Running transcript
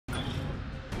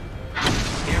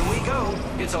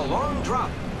It's a long drop.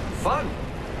 Fun.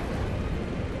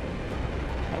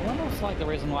 I wonder if like the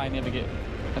reason why I never get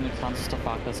any cleanses to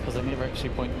fuck is because they never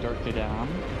actually point directly down.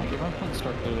 Like everyone points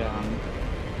directly down.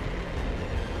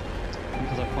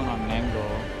 Because I point on an angle.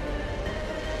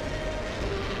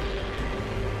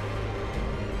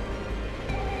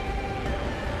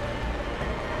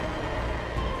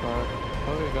 But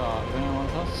what do we got? Is anyone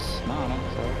with us? No, I don't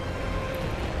think so.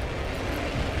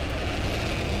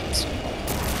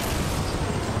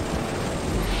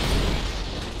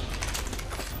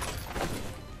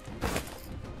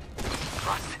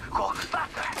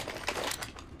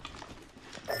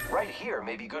 Right here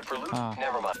may be good for loot.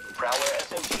 Never mind. Prowler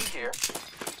SMG here.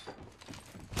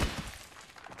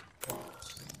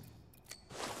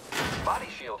 Body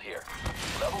shield here.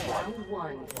 Level 1. Round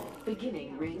 1.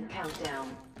 Beginning ring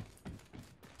countdown.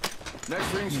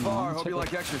 Next ring's far. Hope you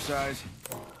like exercise.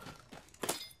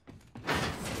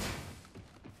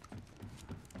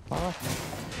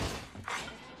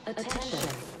 Attention.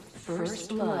 First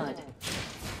blood.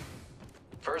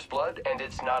 First blood, and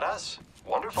it's not us.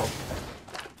 Wonderful.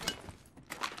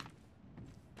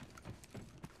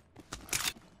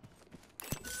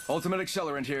 Ultimate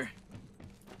accelerant here.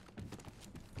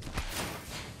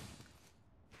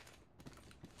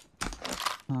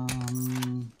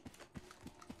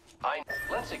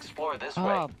 Let's explore this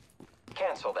way.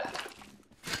 Cancel that.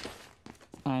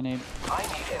 I need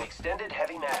an extended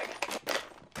heavy mag.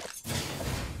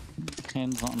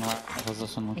 hands not in the right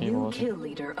position on the New keyboard. kill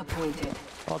leader appointed.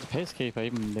 Oh, the Peacekeeper,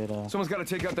 even better. Someone's got to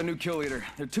take out the new kill leader.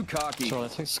 They're too cocky. Sure,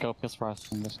 let's take Scorpius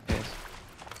Price in this case.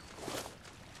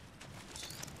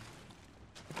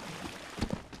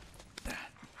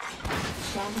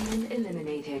 Champion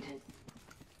eliminated.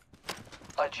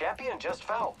 A champion just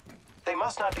fell. They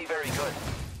must not be very good.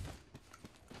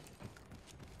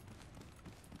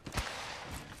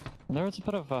 There is a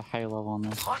bit of a halo on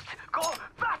this. Must go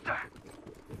faster!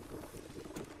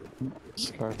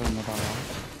 Scope in the dial.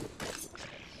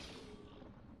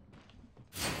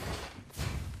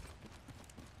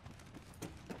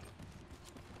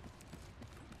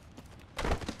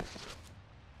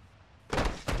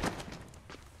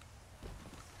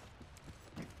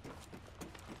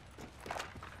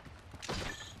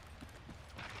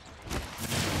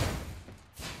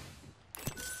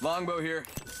 Longbow here.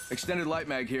 Extended light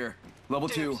mag here. Level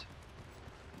 2.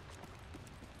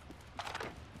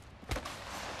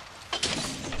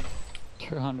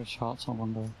 200 shots on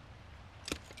window.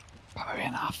 Probably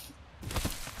enough.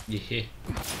 Yeah.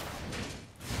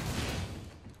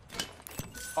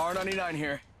 R99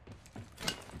 here.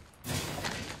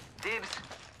 Dibs.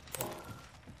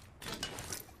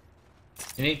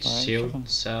 You need Alright, shield sure.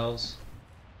 cells.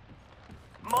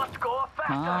 Must go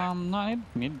faster! No, I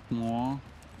need more.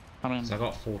 I don't So I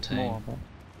got 14. more,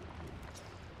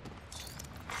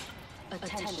 but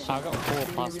Attention. I got 4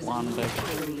 plus 1 big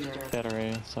Kill leader.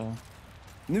 battery, so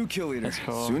New kill leader. That's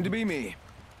cool. Soon to be me.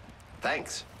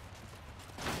 Thanks.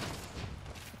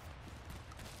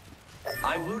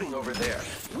 I'm looting over there.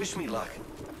 Wish me luck.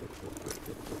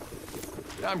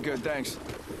 I'm good, thanks.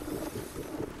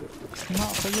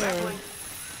 not for you.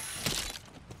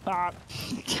 Ah,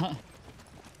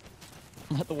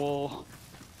 I'm hit the wall.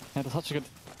 Yeah, that's such a good.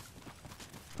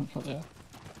 Yeah.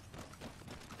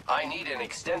 I need an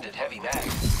extended heavy mag.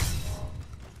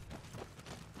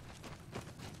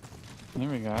 There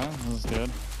we go. This is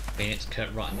good. Phoenix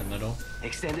cut right in the middle.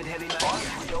 Extended heavy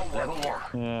mag. Level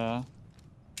 1. Yeah.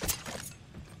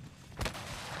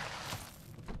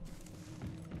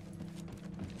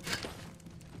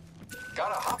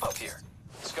 Gotta hop up here.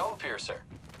 Skull piercer.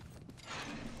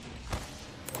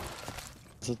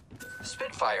 Is it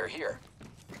Spitfire here.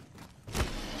 I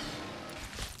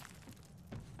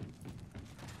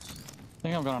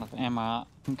think I've got enough ammo.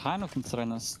 I'm kind of considering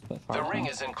this a bit far. The ring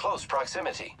is in close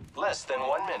proximity. Less than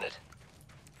 1 minute.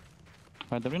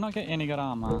 Wait, did we not get any good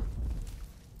armor?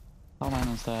 How long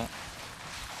is that?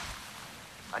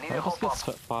 I need Did a I just hop get up.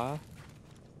 Spitfire?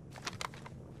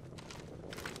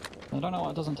 I don't know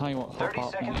why it doesn't tell you what hop 30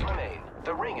 up seconds means. remain.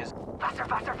 The ring is faster,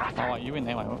 faster, faster. Oh wait, you went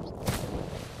that way, whoops.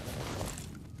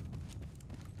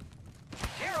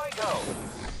 Here I go.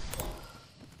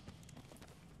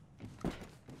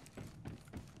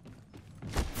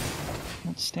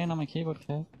 Let's stand on my keyboard,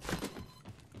 Kev.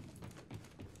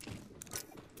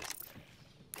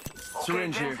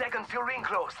 Syringe here. seconds till ring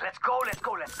close. Let's go, let's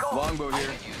go, let's go. Longbow I here.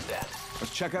 could use that.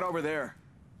 Let's check out over there.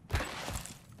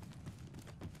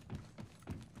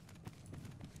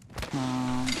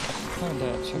 Oh,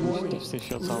 that. Check these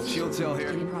shield cells. Shield cell here.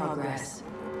 In progress.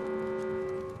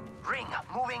 Ring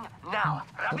moving now.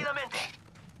 Rápidamente.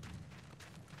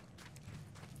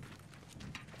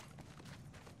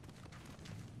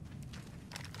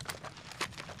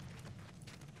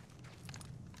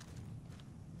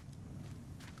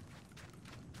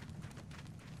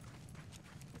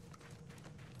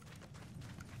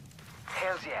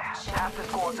 Hells yeah. Half the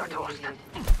squads are toast.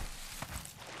 Eliminated.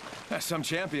 That's some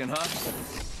champion, huh?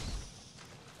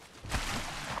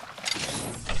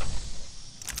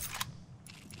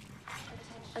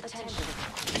 Attention.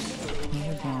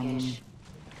 Care package.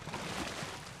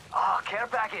 Oh, care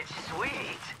package.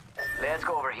 Sweet. Let's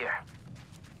go over here.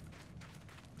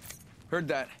 Heard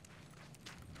that.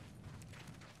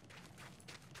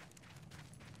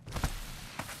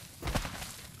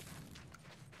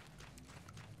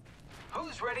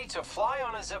 Who's ready to fly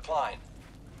on a zip line?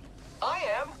 I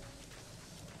am.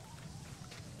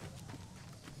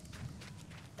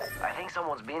 I think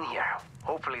someone's been here.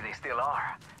 Hopefully they still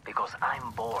are, because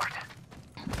I'm bored.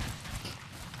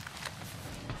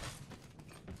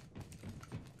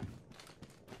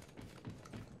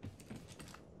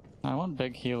 I want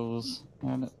big heals.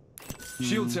 And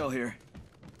Shield cell here.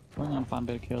 we're gonna find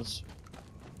big heals.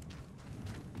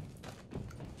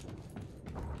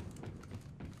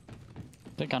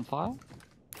 Big gunfire?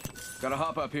 Gotta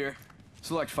hop up here.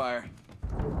 Select fire.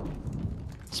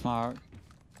 Smoke.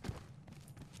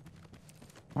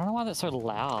 I don't know why that's so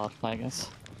loud, like it's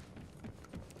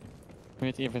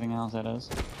weird to everything else that is.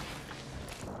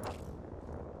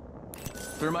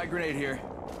 Thermite grenade here.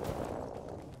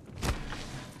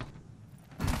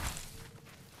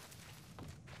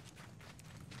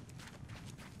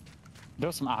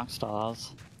 There's some arc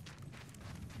stars.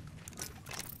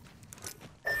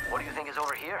 What do you think is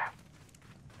over here?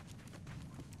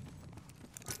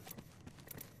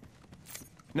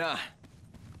 Nah.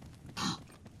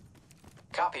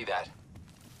 Copy that.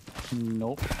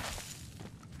 Nope.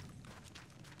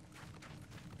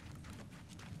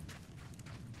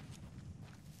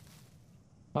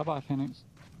 Bye bye, Phoenix.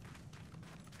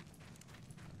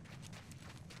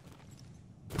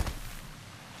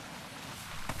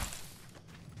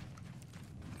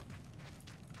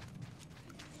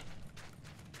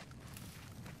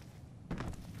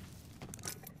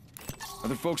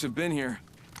 Other folks have been here.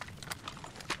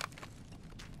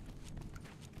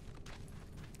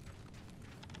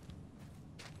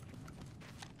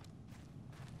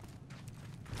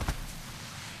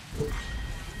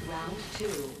 Round 2.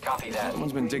 Copy that.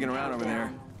 Someone's been digging around over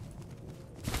there.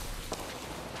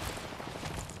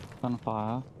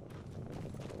 Gunfire.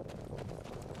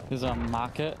 There's a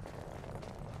market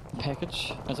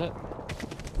package, is it?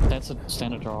 That's a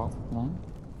standard drop, no?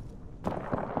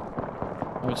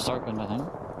 Oh, it's opened, I think.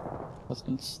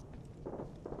 Distance.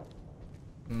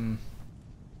 Hmm.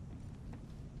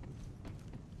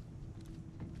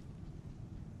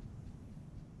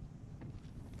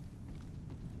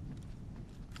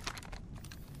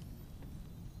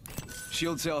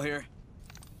 Shield cell here.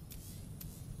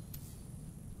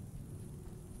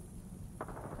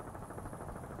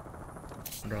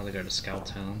 I'd rather go to Scout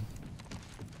Town.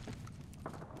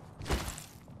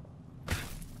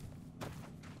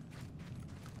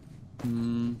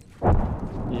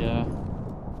 Yeah.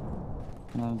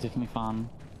 No, definitely fun.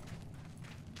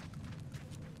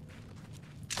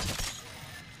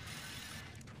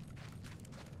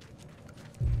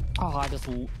 Oh, I just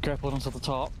grappled onto the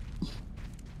top.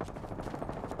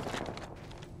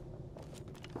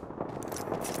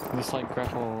 Just like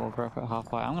grapple or grapple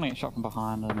halfway. I'm gonna get shot from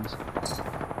behind and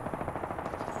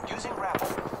Using grapple.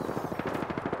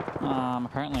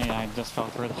 apparently I just fell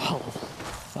through the hole.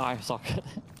 The eye socket.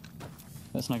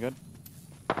 That's no good.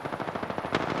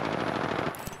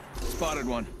 Spotted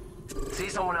one. See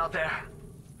someone out there?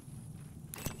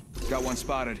 Got one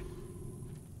spotted.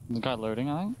 The guy loading,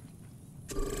 I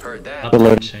think. Heard that. Up the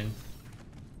machine.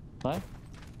 Play?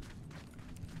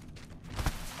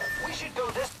 We should go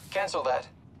this. Cancel that.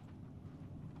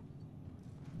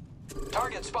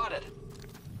 Target spotted.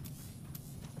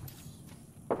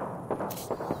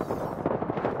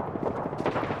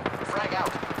 Frag out.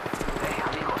 Hey,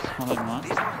 amigos. Oh, never mind.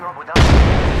 This one's not without.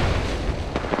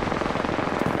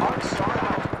 Arc star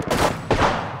out.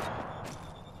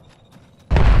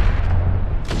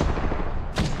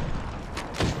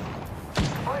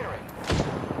 Firing.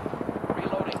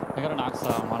 Reloading. I got an axe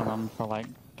on one of them for like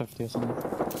 50 or something.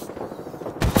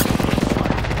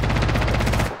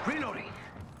 Reloading.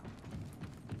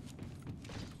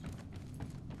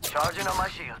 Charging on my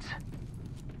shields.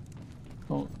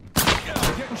 Oh,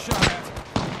 Getting shot at.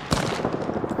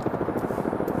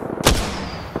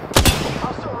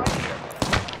 Hostile right here.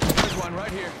 There's one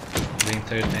right here. Being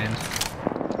third man.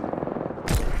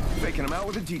 Faking him out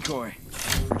with a decoy.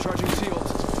 Recharging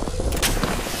shields.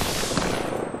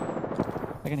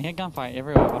 I can hear gunfire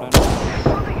everywhere, but I don't know.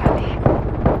 Something heavy.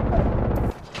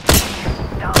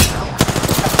 Down, down.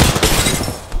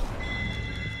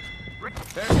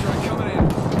 Airstrike coming in.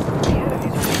 The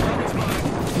enemy's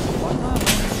Why not?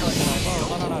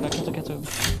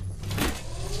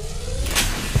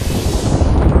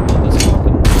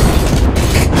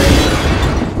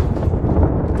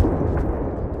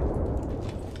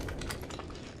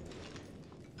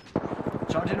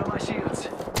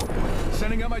 shields.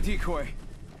 Sending out my decoy.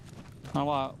 Oh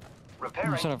what? I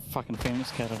Repairing. should have fucking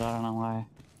Phoenix kitted, I don't know why.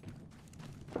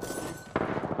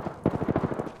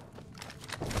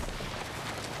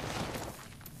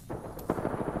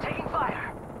 Taking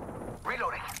fire.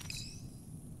 Reloading.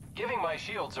 Giving my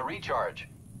shields a recharge.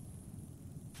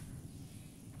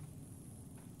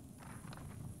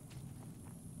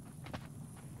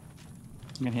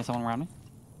 You can hear someone around me?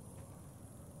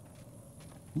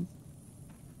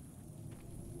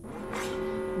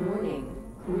 Warning.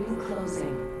 Ring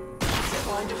closing.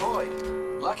 Zipline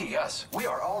deployed. Lucky us. We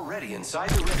are already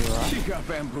inside the ring. She got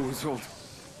bamboozled.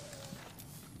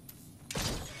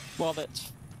 Well,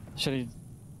 that's shitty.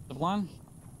 The one?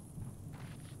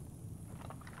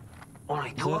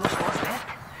 Only two of us was left?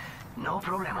 No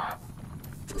problema.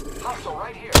 Hostile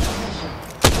right here.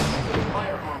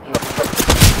 Fire package.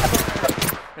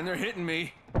 And they're hitting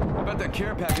me. I bet that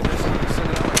care package is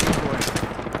sending out my decoy.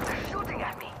 They're shooting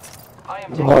at me. I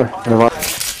am taking fire.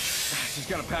 Just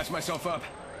gotta patch myself up.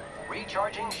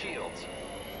 Recharging shields.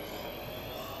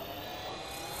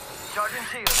 Charging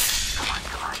shields. Come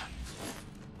on.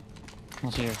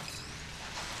 What's here?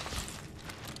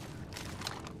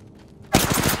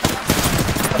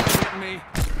 Hitting me.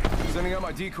 Sending out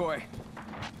my decoy.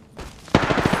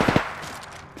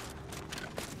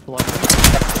 Blood.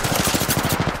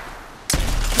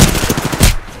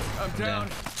 I'm down.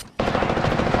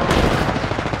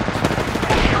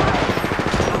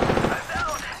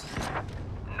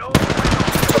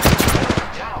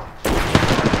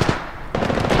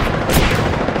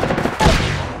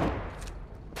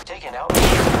 Taken out. I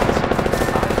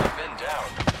have been down.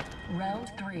 Round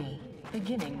 3.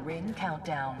 Beginning ring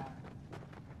countdown.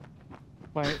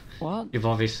 Wait, what? You've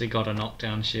obviously got a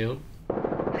knockdown shield. No.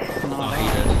 Oh, he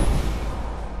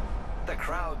did. The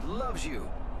crowd loves you.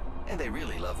 And they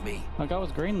really love me. My guy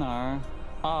was green though.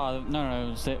 Oh,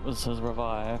 no, it was his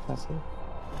revive, I see.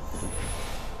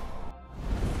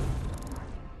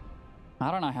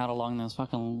 I don't know how to long those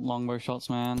fucking longbow shots,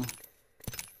 man.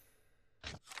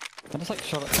 I just like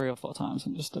shot it 3 or 4 times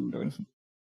and just didn't do anything.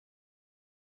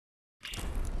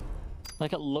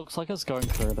 Like it looks like it's going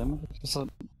through them, it just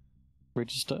doesn't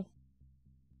register.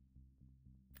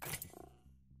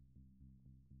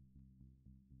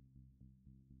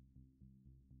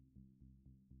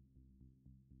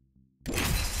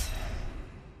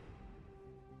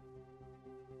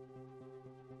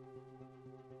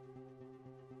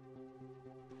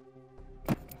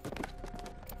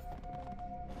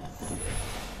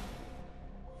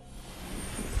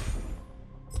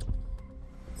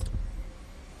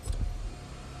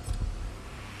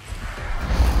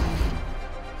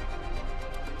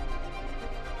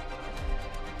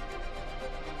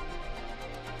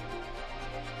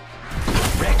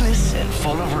 Reckless and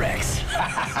full of wrecks.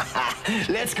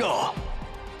 Let's go.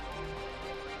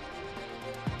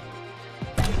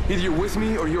 Either you're with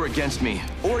me or you're against me.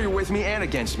 Or you're with me and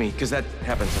against me, because that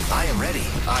happens sometimes. I am ready.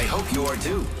 I hope you are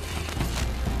too.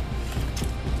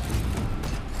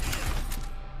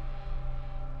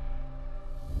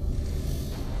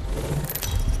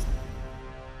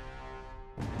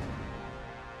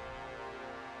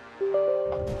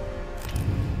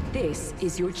 This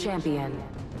is your champion.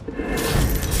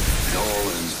 It all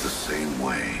ends the same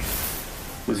way,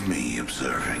 with me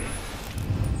observing.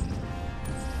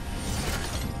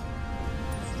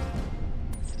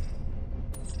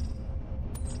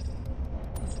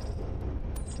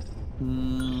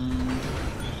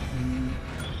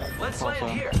 Let's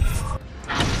land here.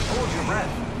 Hold your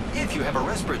breath, if you have a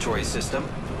respiratory system.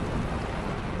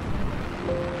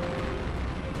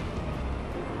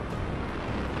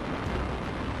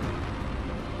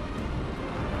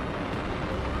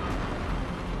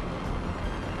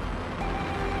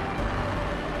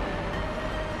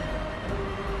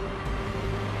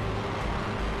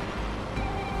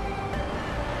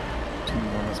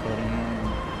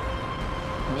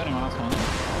 Is there anyone else coming in?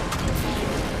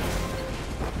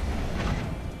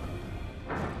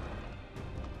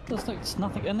 There's like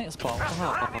nothing in that spot.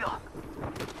 What the hell?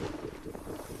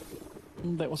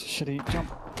 That was a shitty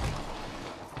jump.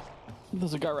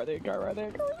 There's a guy right there, guy right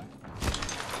there, guy right there.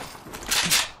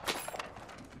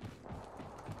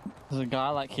 There's a guy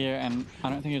like here and I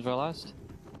don't think he's realized.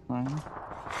 Right.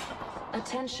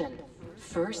 Attention.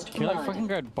 First He like blood. fucking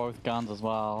grabbed both guns as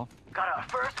well. Got our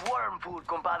first worm food,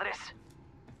 compadres.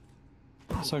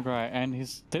 So great. And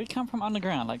he's... Did he come from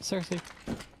underground? Like seriously?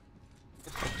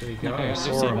 Did he go? Okay, I I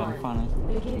saw see him. him. Finally.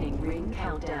 Beginning ring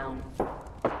countdown.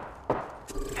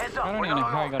 Heads up, I don't we're even know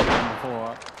going how he on. got it in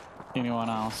before anyone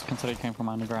else, considering he came from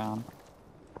underground.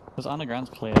 Because underground's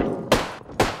clear.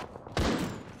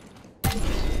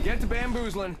 Get to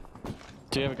bamboozling.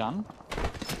 Do you have a gun?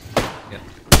 Yeah.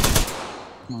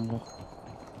 Oh my god.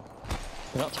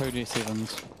 I got 2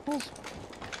 G7s.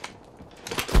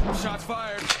 Shots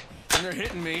fired, and they're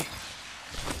hitting me.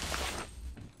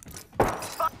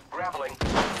 Grappling.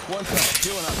 One side,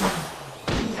 healing up.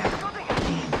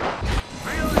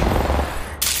 Reloading.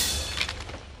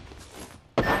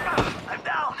 I'm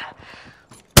down.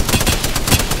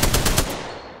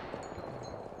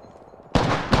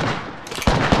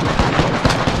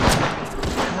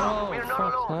 Oh, We're not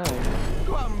fuck alone. hey.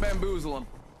 Go out and bamboozle them.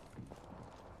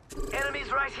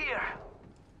 Enemies right here.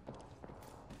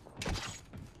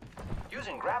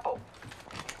 Using grapple.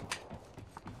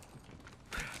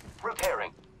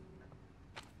 Repairing.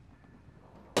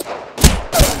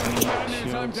 Bad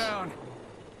news, I'm Shields. down.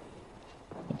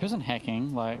 It wasn't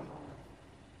hacking, like...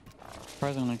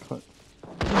 Surprisingly quick.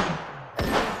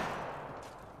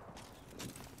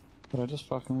 But I just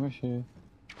fucking wish you...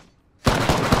 Fuck,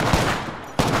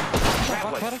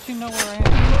 how did you know where I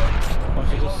am? Or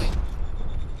she just...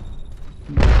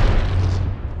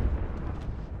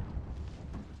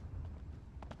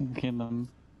 Kill them.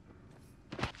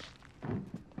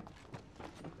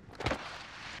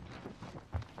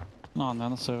 Oh no,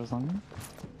 the server's on.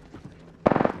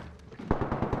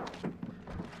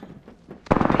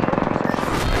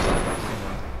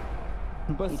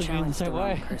 Both You of you in the challenged the same wrong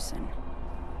way. person.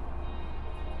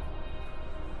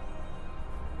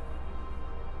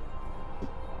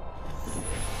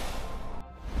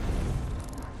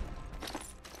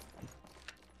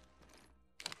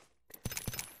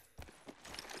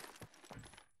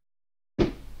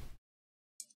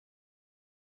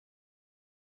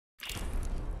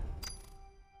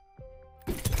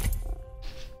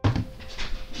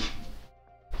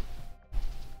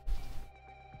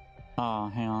 Oh,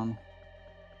 hang on.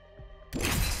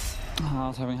 I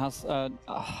was hoping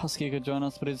Husky could join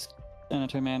us, but he's in a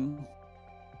 2-man.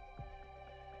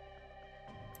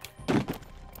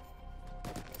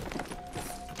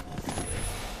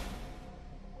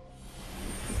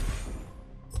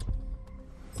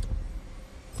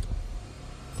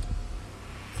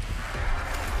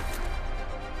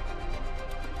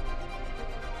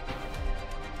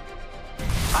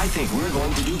 I think we're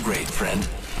going to do great, friend.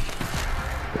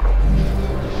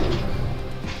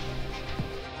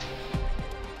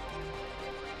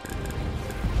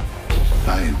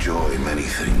 I enjoy many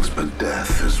things, but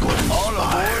death is what All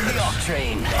aboard the inspires. Ock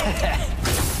train.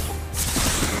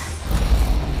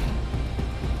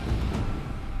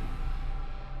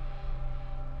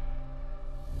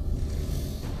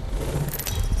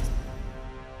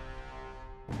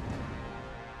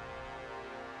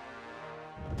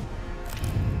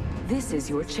 This is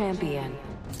your champion.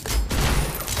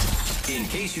 In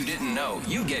case you didn't know,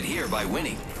 you get here by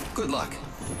winning. Good luck.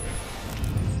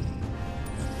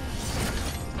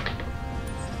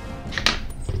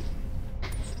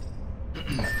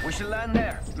 We should land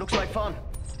there. Looks like fun.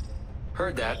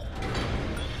 Heard that.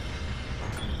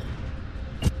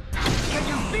 Can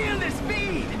you feel the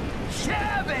speed?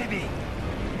 Yeah, baby!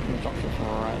 Drops it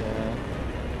right there.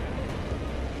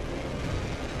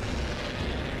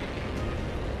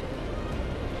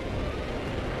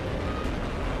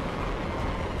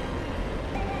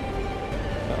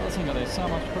 That other thing got there so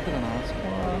much quicker than us.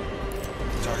 What?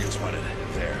 Target spotted.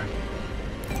 There.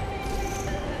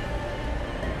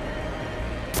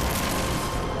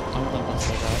 I don't think I'll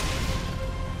say that.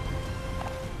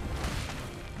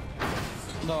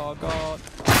 Oh god.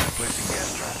 Placing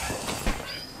gas trap.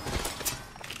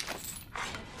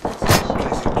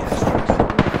 Placing gas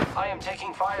trap. I am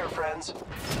taking fire, friends.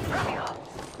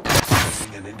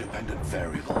 Placing an independent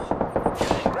variable.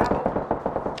 Using grapple.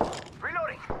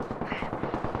 Reloading.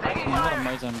 Taking You got a fire.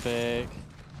 Mozambique.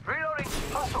 Reloading.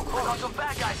 Hustle. We got some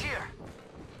bad guys here.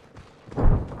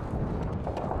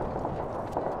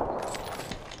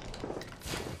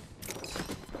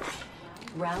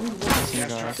 Round one. You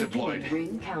guys. Beginning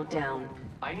ring countdown.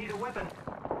 I need a weapon.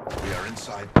 We are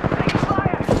inside. Taking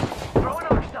fire. Throw an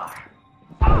arc star.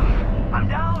 I'm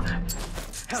down.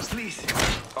 Help, please.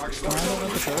 Arc I don't know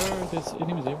star. what to do. There's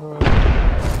enemies everywhere.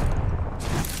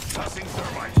 Tossing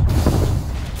thermite.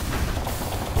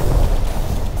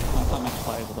 I can't make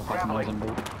plays with a fucking Grappling.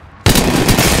 Mozambique.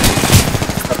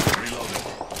 Reloaded.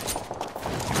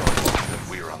 That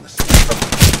we are on the same.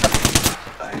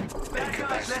 I'm Bad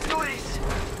guys, let's do this.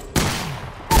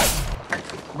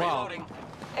 Wow. Reloading.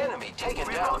 Enemy taken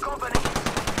down. Company.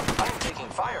 I am taking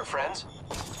fire, friends.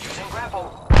 Using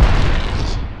grapple.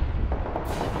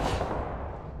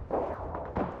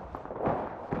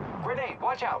 Grenade,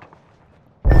 watch out.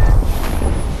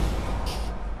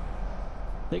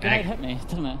 The grenade hit me,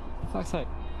 didn't it? For fuck's sake.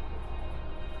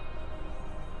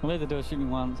 All they had to do was shoot me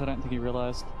once, I don't think he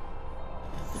realised.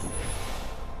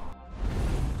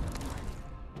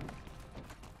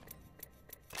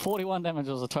 $41 damage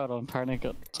was a total and Parney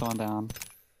got torn down.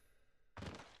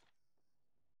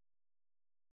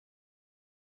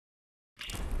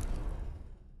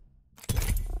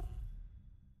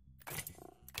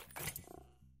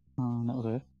 Oh, that was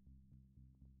it.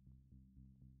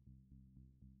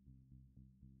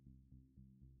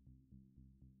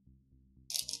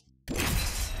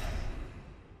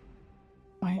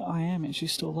 I am actually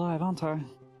still alive, aren't I?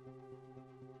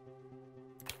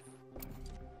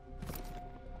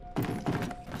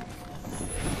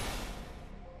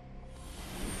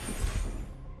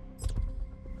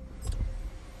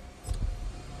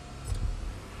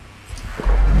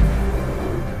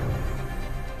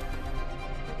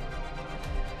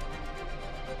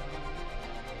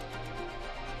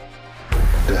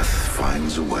 Death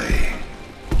finds a way.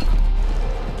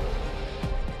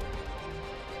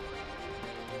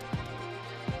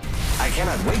 I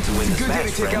cannot wait to win this Good day match, to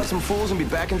take friend. out some fools and be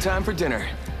back in time for dinner.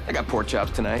 I got pork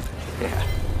chops tonight. Yeah.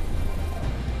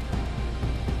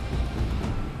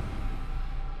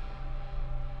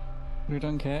 We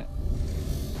don't care.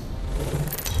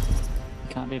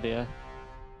 Can't be there.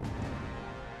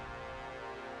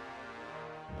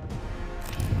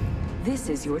 This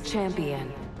is your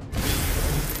champion.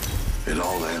 It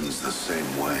all ends the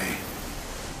same way.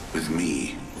 With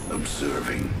me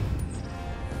observing.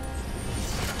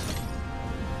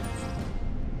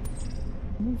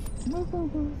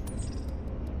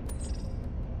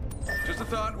 Just a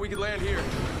thought, we could land here.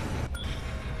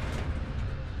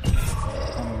 I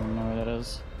don't even know where that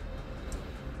is.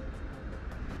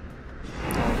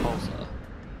 Oh, Tulsa.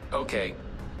 Okay.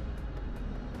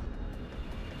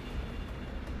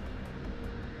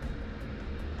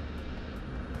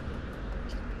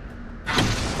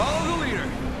 Follow the leader.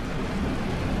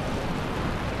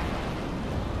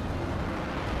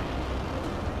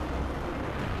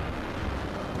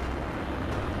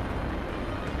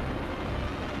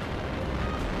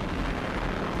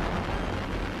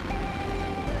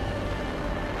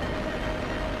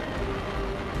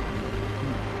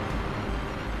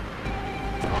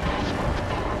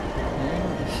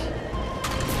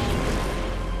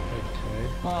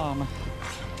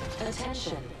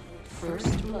 Attention.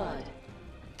 First blood.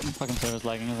 Fucking server's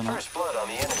lagging, isn't it? First blood on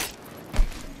the enemy.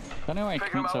 I don't know why it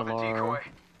Pick him commits out so with a low. decoy.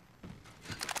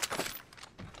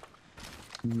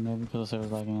 Maybe because the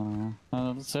server's lagging anyway.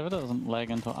 No, the server doesn't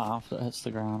lag until after it hits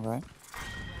the ground, right?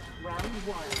 Round 1.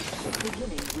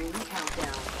 Beginning ring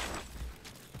countdown.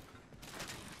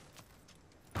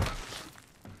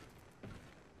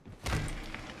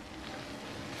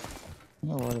 I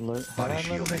got a lot of loot. How Body did I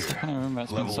load shield this? I here. can't even remember,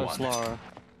 it's been Level so 1. slow.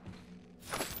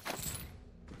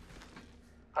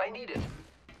 I need it.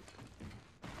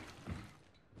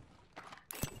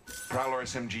 Prowler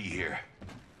SMG here.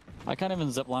 I can't even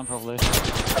zipline properly.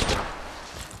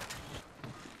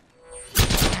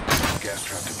 Gas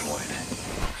trap deployed.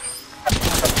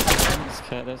 This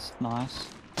kit is nice.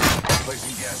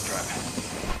 Placing gas trap.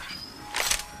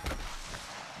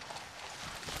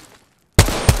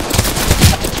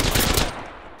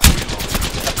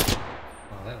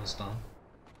 Oh, that was fun.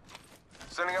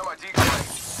 Sending out my decoy.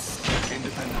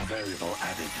 Independent variable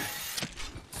added.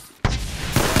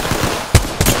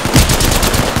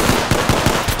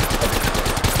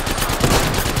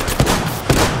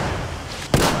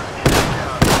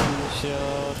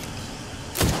 Shield.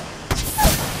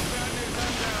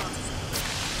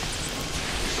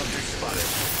 Subject spotted.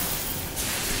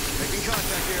 Making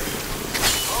contact here.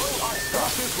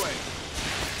 Cross this way.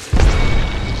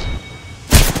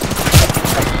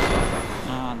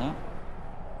 Ah, no.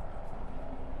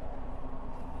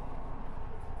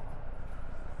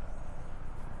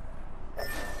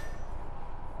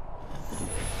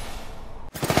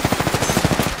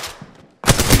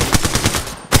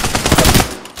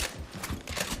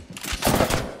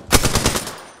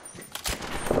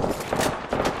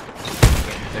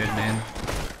 Third man.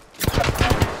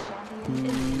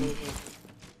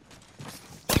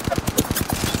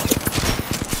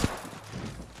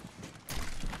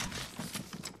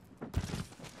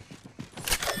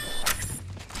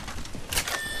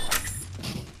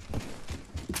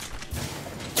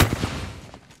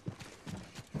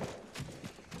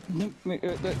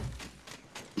 Champion eliminated.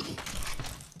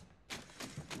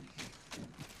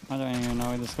 I don't even know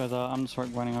where this guys are. I'm just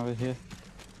running over here.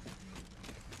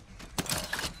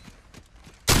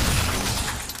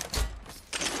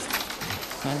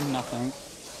 I have nothing.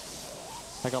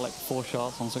 I got like 4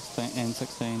 shots on 16 and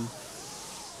 16.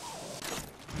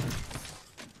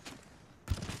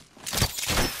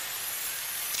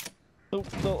 Oh,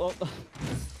 Nope, no, oh.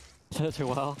 Did it too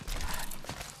well.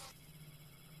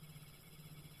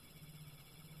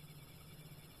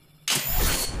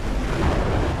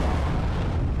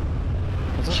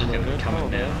 Is this Shit, loaded? coming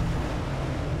Probably. down.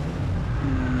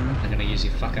 I'm gonna use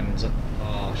your fucking zip.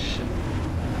 Oh shit.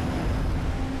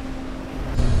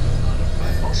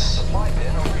 Supply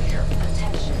bin over here.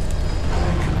 Attention.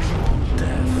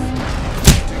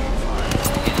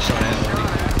 Getting shot at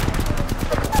already.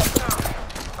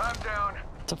 I'm down.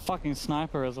 It's a fucking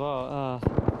sniper as well.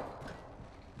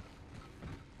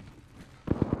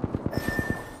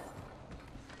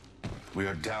 We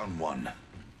are down one.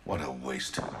 What a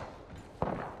waste.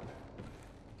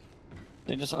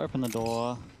 They just opened the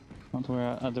door. Not to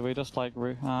where, do we just like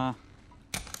Gas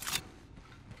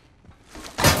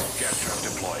trap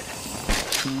deployed.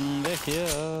 they're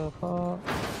here. Fuck.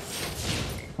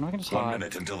 And I can just 1 hide.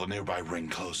 minute until the nearby ring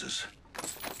closes.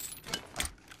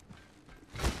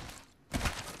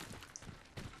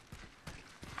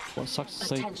 What sucks to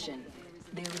see. Attention.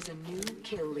 There is a new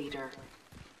kill leader.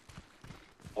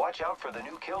 Watch out for the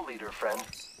new kill leader, friend.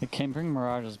 It can bring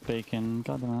Mirage's beacon.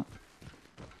 God damn it.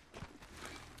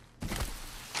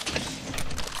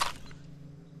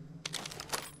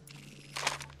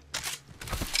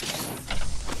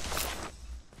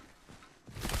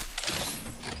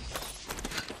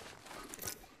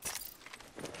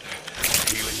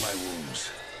 Healing my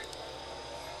wounds.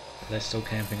 They're still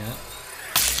camping out.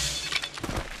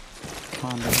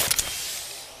 Kinda.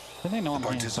 Didn't they know I'm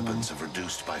here Participants have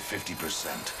reduced by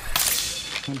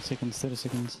 50%. 20 seconds, 30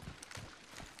 seconds.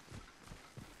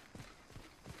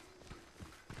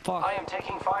 Fuck. I am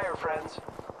taking fire, friends.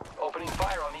 Opening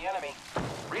fire on the enemy.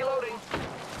 Reloading.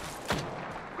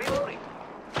 Reloading.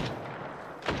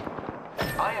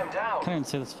 I am down. Can't even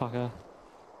see this fucker.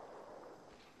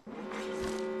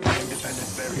 Independent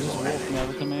very low. Walking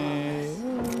over to me.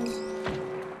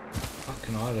 What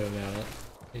can I do about it?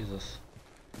 Jesus.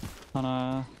 I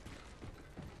know.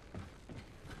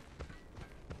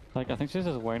 Like, I think she's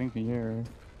just waiting for you.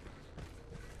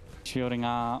 Shielding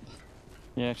up.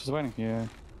 Yeah, she's waiting for you.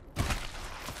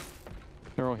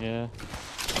 They're all here.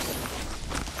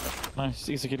 No, she's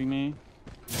executing me.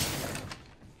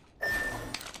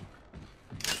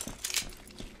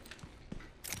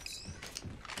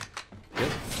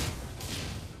 Good.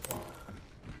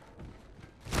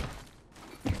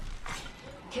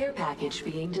 Care package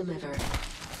being delivered.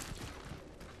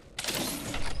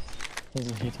 There's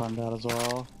a heat timed out as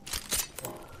well.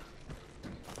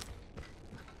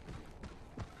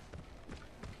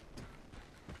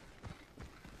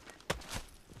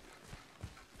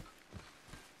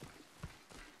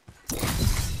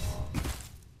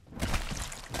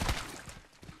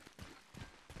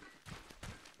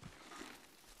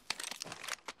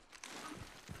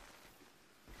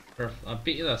 I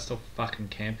bet you they're still fucking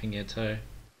camping here too.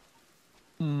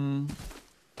 Hmm.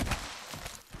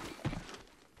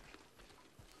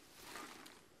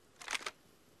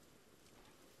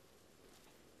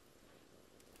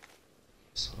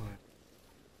 So.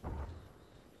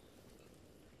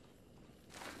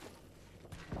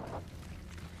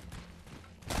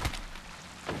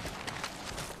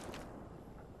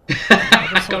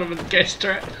 I got him in the gas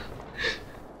trap.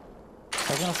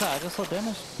 I was gonna say, I just saw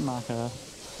damage marker.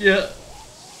 Yeah.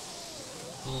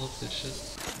 All of this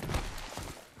shit.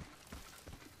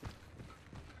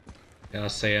 Yeah, I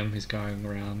see him. He's going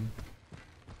around.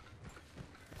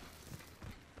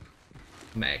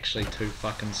 I'm actually too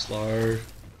fucking slow.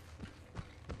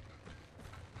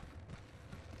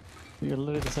 You're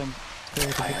literally the same.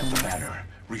 I have the banner.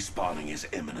 Respawning is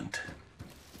imminent.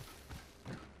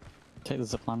 Take the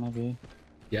zipline maybe.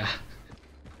 Yeah.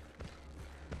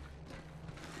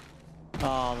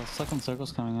 Oh, the second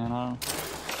circle's coming in. I don't.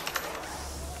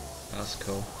 That's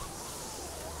cool.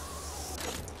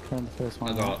 Turn the first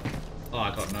one.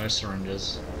 I got no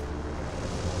syringes.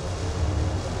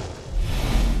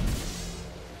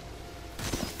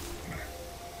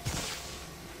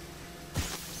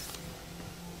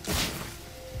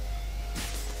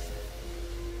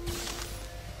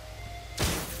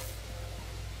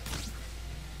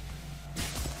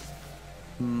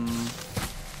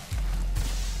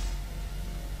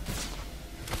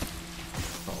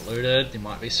 Got looted. There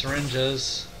might be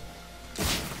syringes.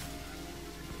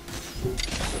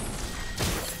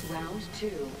 Round 2.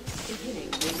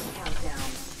 Beginning ring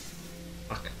countdown.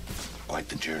 Fuck. Quite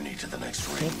the journey to the next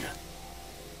ring.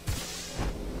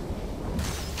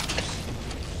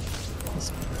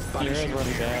 You're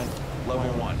really bad.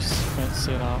 Level 1. Can't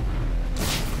see it up.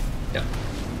 Yep.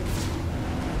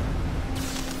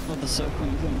 What the circle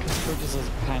you think? Bridges is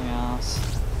a pain in the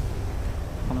ass.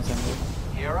 On his angle.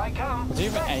 Here I come. Was there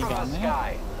even Back a from gun the there?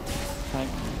 sky. Like,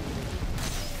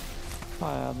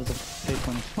 fire, there's a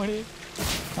P2020.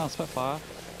 Oh, Spitfire.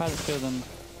 How's it better than...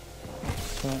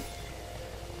 But,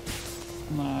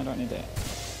 no, I don't need that.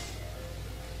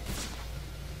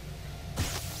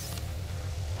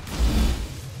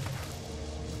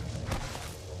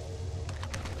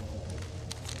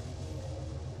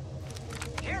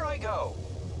 Here I go.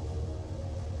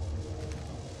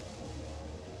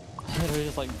 I literally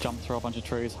just like jumped through a bunch of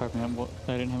trees hoping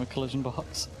they didn't have a collision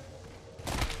box.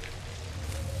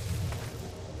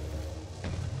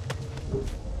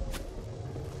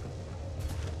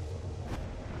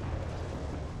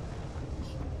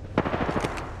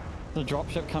 The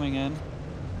dropship coming in,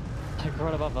 like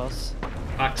right above us.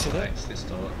 Activates this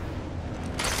door.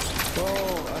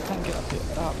 Whoa, I can't get up here.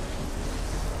 Up.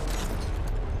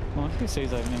 Well, if he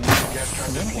sees opening, is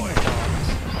there anything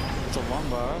that's it's a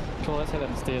longbow. Sure, let's hit that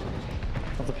instead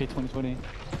of the P2020.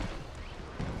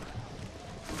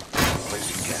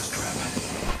 Placing gas trap.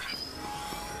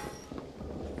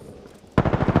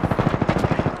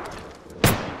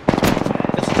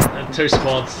 It's 2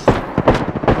 squads.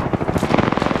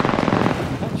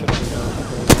 That should be good.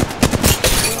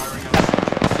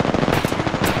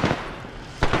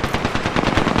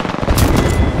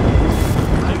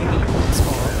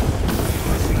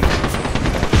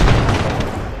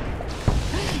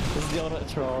 This is the ultimate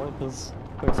troll because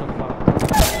we're so far.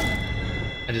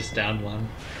 I just downed one.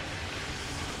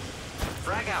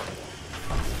 Frag out.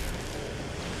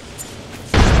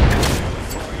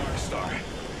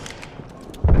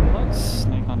 Let's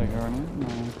sneak under here, no?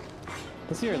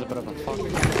 This here is a bit of a fuck.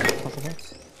 Possibly.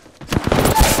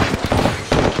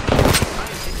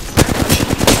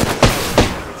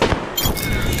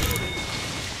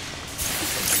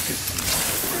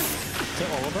 Is it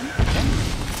all of them?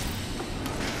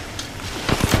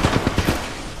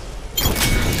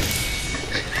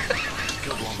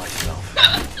 Killed one myself.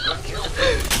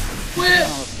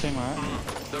 Oh, it's a team, right?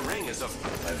 The ring is a...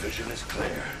 My vision is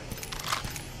clear.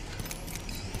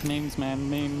 Memes, man,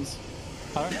 memes.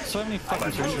 I don't, so many My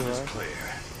fucking vision treasure, is bro. clear.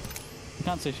 You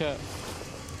can't see shit.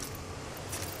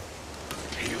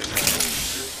 Healing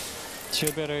hands.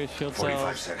 Shield battery, shield 45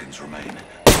 cells. seconds remain.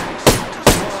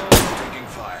 Taking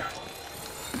fire.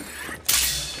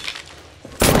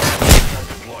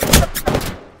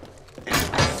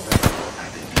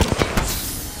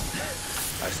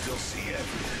 I still see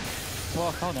everything.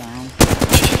 Whoa, fall down.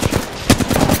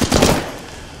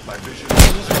 My vision Is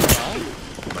is this gonna die?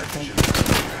 My vision is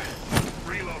clear.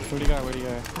 Reloading. Where'd he go? Where'd he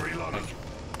go? Reloading.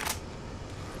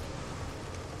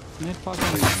 Mid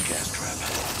fucking. Gas trap.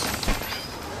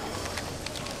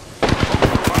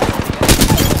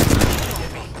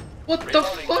 What the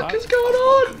fuck is going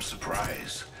on? Welcome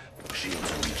surprise.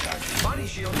 Shields are recharging. Body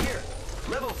shield here.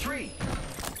 Level 3.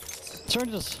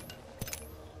 Syringes.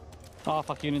 Oh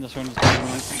fuck, you need the syringes.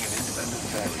 Placing an independent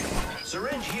value.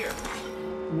 Syringe here.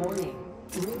 Warning.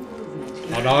 Ring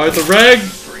movement. Oh no, the ring!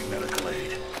 Offering medical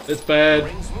aid. It's bad.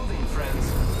 Ring's moving, friends.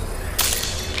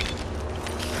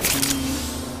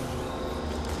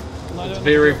 No, It's don't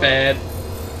very look at bad. that.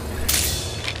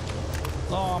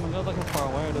 Oh my god, look how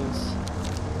far away it is.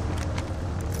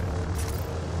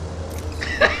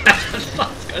 This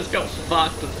guy's got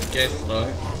fucked with the guess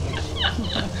though.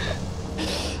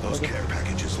 Those care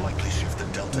packages likely shift the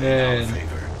delta in Man. our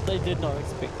favor. They did not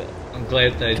expect that. I'm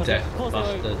glad they Because definitely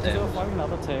buffed the they were damage. fighting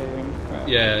another team. Right.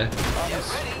 Yeah. Get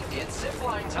ready. It's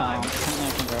zipline time. Something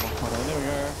I can grab a photo. There we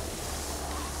go.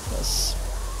 Yes.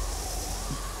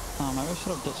 Maybe I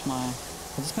should have ditched my...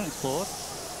 Has this been explored?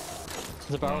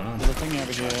 There's a barrel, there's a thing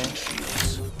over here.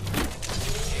 Shields.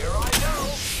 Here I go.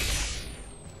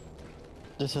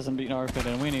 This hasn't been opened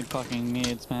and we need fucking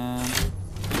meds, man.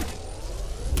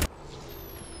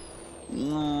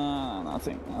 No,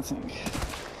 nothing.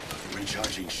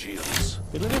 Recharging shields.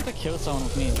 We literally have to kill someone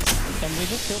with meds. And we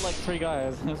just killed like 3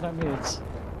 guys and there's no meds.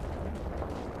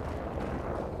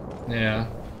 Yeah.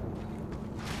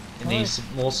 Any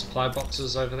more supply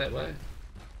boxes over that way?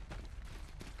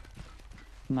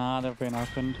 Nah, they've been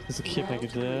opened. There's a care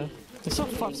package there. There's still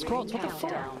 5 squads, what the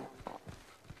fuck? Countdown.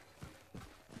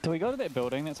 Do we go to that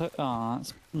building? That's it's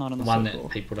not in the One circle.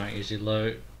 that people don't usually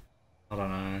loot. I don't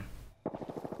know.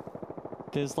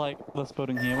 There's like this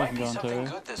building here we Might can be go something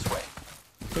into. good this way.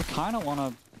 We kind of want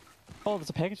to... Oh, there's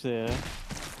a package there.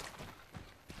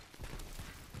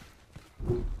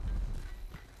 Oh,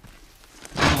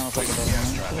 I'll take it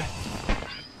Gas over. trap.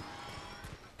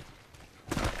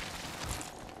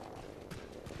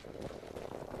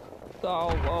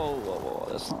 Oh, whoa,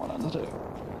 that's not what I want to do.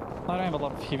 I don't have a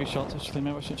lot of heavy shots actually,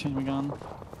 maybe I should change my gun.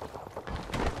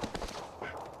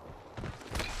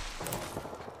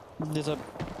 There's a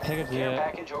package Care here.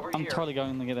 package over I'm here. totally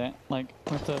going to get that. Like,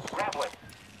 with the Grappling.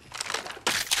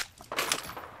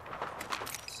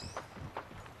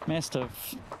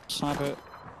 Mastiff, sniper,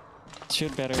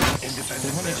 shield battery.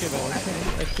 There's only shield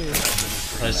batteries. Actually,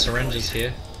 There's syringes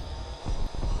here.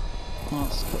 oh,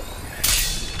 it's cool.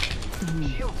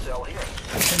 Shield cell here.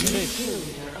 Indeed.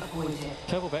 Cheerleader appointed.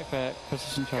 Purple backpack,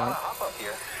 precision Gotta charge, hop up here.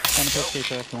 and a first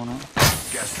keeper if you want it.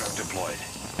 Gas trap deployed.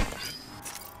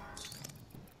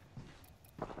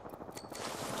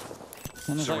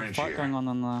 And there's like Syringe fight here. going on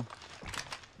in the.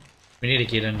 We need to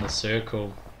get in the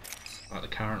circle, like the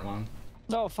current one.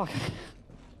 Oh fuck!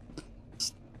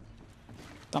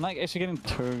 I'm like actually getting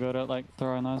too good at like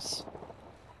throwing those.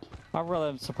 I'm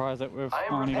really surprised that we've I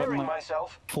am only gotten repairing like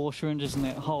myself. 4 syringes in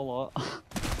that whole lot.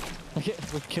 Like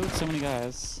we've killed so many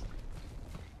guys.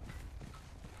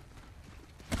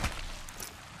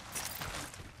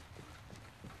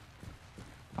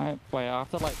 Wait, I have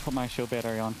to like put my shield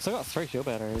battery on. So I got 3 shield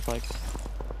batteries, like,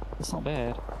 it's not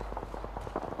bad.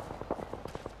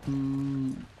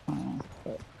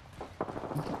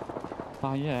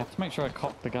 Oh yeah, I have to make sure I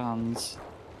cock the guns.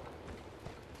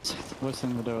 So the worst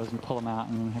thing to do is you pull them out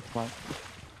and you have to like...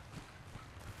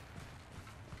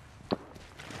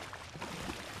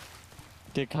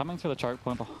 They're coming through the choke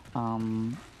point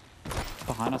behind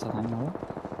us, I think, no?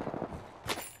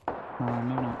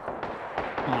 Maybe not.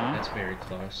 Oh, no. That's very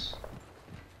close.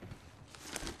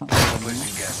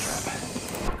 Placing gas trap.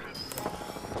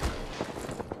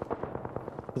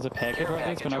 There's a package Care right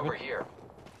there, it's been package over open. here.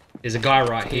 There's a guy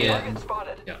right here. Target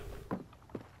spotted. Yeah.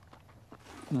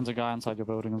 And there's a guy inside your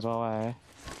building as well, eh?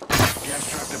 Gas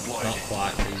trap deployed. Not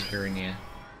quite, but he's very near.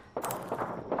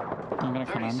 I'm gonna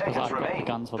come 30 in because seconds I've got the remain.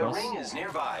 guns for The this. ring is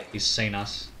nearby. He's seen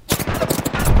us.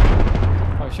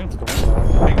 Oh, shoot into the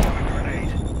window. Incoming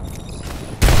grenade.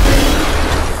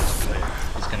 Clear.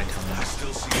 He's gonna come I in.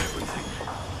 still see everything.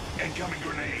 Incoming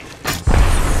grenade.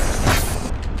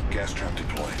 Gas trap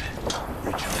deployed.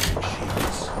 Recharging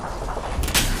shields.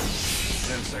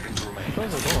 10 seconds remain.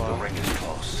 Close the door. The ring is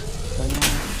close. So, you know,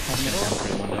 open the door.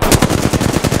 Through the window.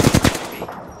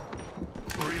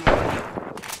 Reloading.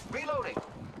 Reloading.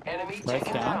 Enemy Right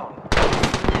taken down. down.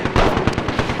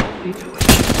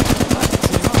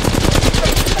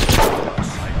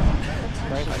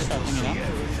 Right, it's opening up.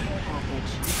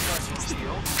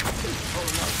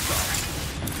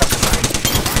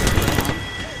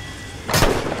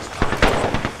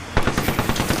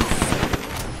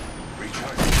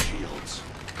 Recharging shields.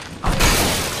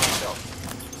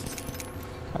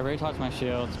 I recharged my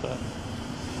shields, but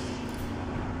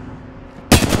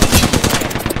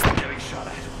Getting shot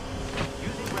at.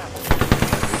 Using grapple.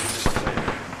 This is clear.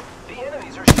 The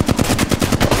enemies are shooting.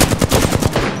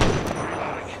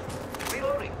 Reloading.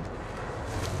 Reloading.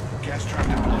 Gas trap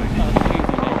deployed.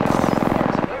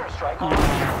 There's an airstrike on.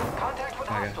 Contact with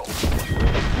hostile.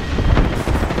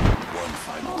 One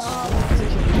final.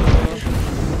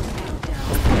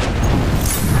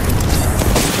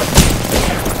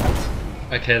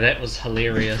 Okay, that was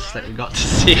hilarious that we got to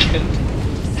second.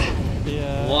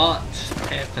 yeah. What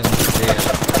happened there?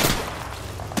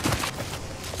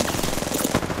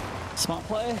 Smart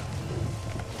play.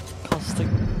 Caustic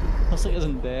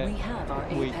isn't We that have our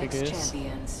weak, I Apex guess.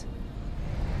 champions.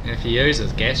 And if he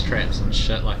uses gas traps and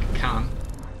shit like a cunt,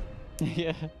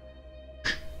 Yeah.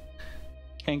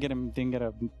 And didn't get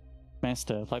a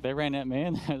master. Like they ran at me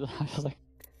and I was like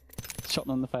shot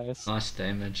them in the face. nice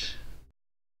damage.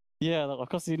 Yeah, of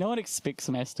course no one expects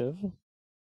a mastiff.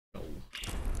 No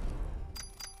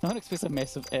one expects a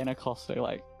massive and a caustic,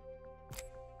 like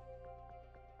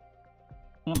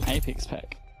an Apex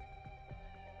pack.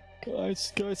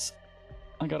 Guys,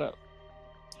 I got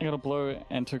a blue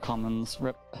and 2 commons.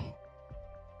 Rip.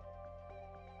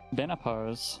 Banner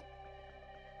pose.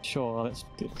 Sure, let's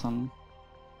get some.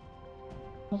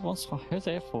 Who's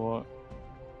that for?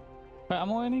 Wait,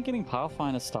 I'm only getting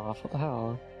Pathfinder stuff. What the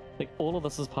hell? Like all of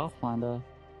this is Pathfinder.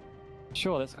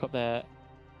 Sure, let's equip that.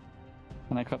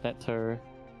 And I equip that too.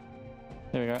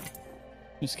 There we go.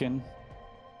 New skin.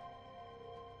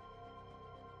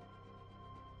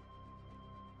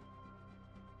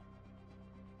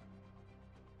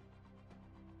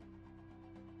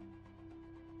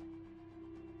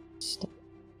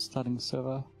 Starting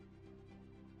server.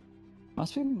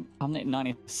 Must be. I'm at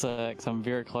 96. I'm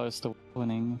very close to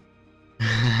winning.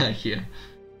 Yeah.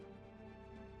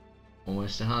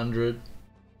 Almost 100.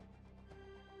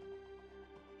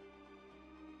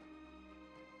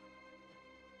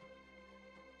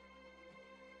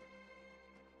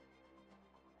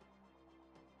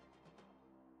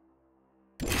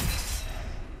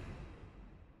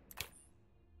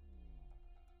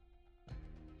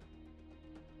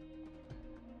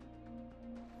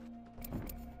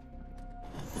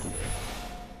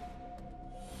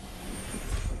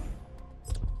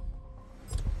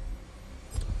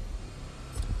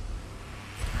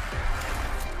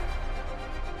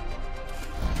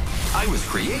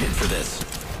 created for this,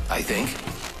 I think.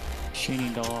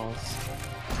 Sheeny doors.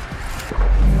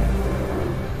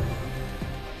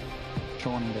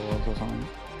 Shawny doors or something.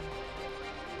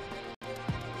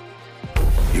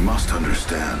 You must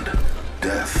understand,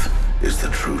 death is the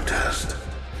true test.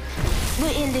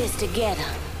 We're in this together.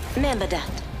 Remember that.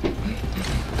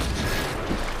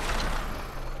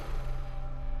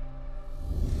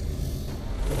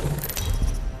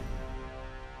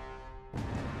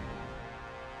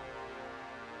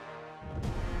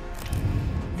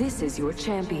 This is your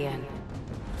champion.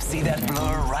 See that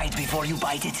blur right before you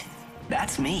bite it?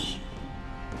 That's me.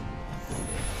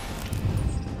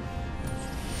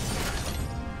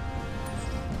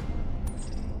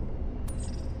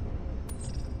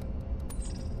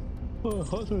 Oh,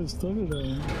 hot to started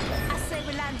on. I say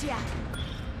we land here.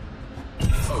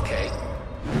 Okay.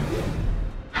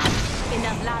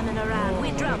 Enough lying around.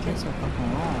 We drop it. So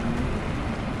fucking long.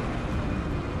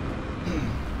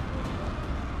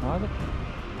 Why are they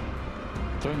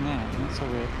doing that? That's so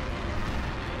weird.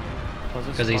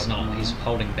 Because he's not, he's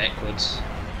holding backwards.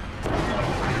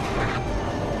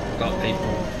 Got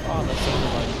people. Oh, that's so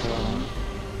like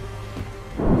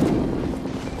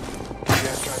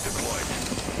Gas trap deployed.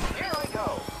 Here I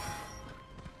go.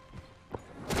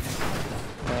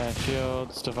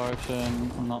 shields,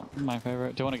 devotion, not my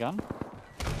favorite. Do you want a gun?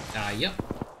 Yep.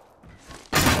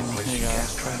 Here you go,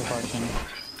 try devotion.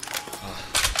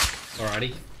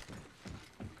 Alrighty.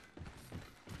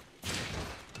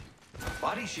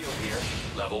 Body shield here.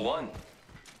 Level 1.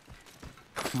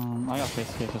 I got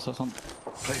peacekeeper, so it's not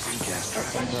Placing gas trap.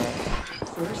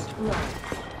 great. First blood.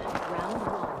 Round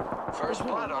 1. First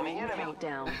blood on the enemy.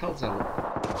 Countdown. How's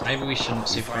that? Maybe we shouldn't We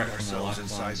separate find from the ourselves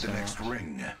inside lifelines the so next much.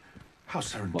 ring. How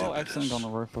Well, accidentally serendipitous. on the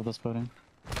roof of this building.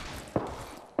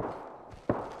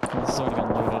 This has already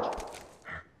been looted.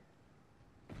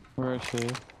 Where is she?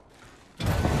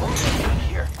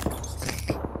 Here.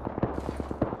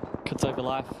 Could save your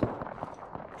life.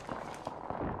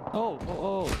 Oh, oh,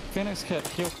 oh, Phoenix kit,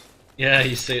 heal. Yeah,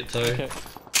 you see it too. Okay.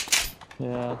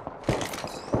 Yeah.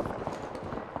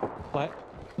 Wait,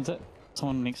 is it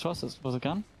someone next to us? Was a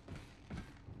gun?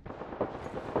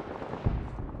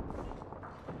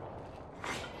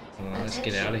 Alright, let's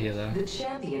get out of here though. The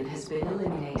champion has been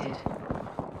eliminated.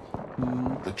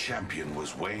 The champion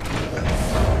was weighed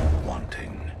and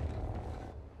wanting.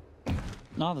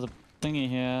 No, there's a thingy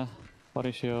here.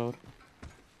 Body shield.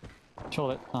 Sure,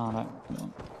 that. Oh, no.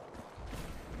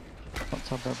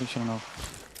 What's up, we shouldn't have.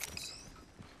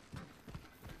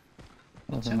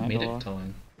 What's There's our a medic Megor.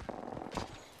 time?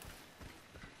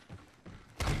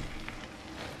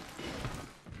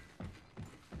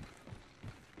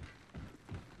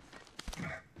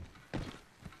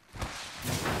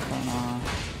 Don't know.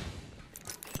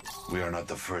 We are not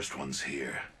the first ones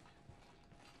here.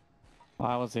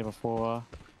 I was there before.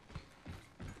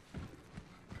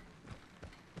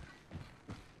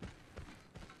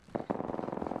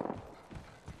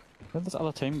 Where'd this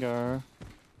other team go?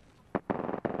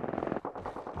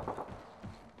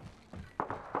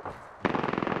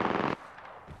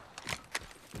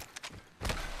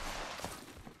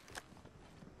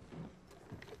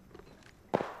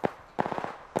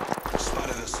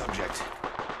 Spotted the subject.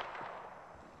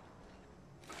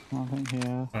 Nothing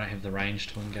here. I don't have the range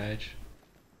to engage.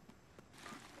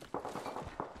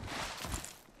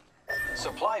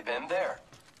 Supply bin there.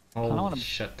 Holy wanna-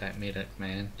 shit, that medic,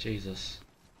 man. Jesus.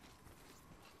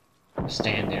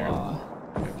 Stand there and open.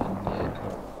 Yeah,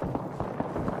 cool.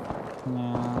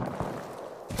 No.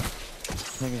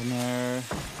 There's no.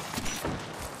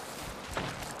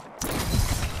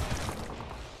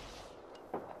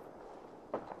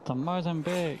 The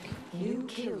Mozambique. New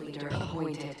kill leader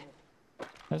appointed.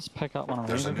 Let's pick up one of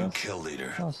There's these. a I new guess. kill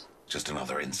leader. Nice. Just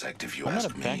another insect if you I need a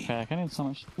ask me. backpack. I need so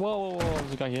much. Whoa, whoa, whoa!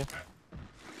 There's a guy here.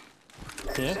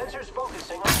 Yeah. Sensors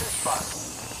focusing on this spot.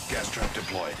 Gas trap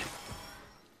deployed.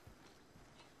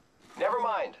 Never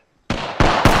mind.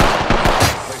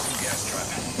 Placing gas trap.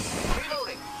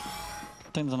 Reloading. I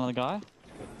think there's another guy.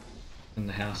 In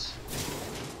the house.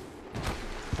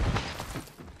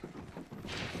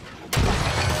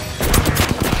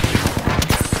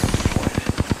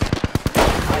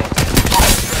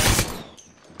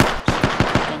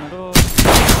 Open the door.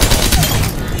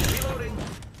 Reloading.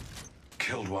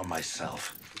 Killed one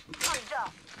myself.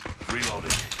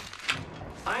 Reloading.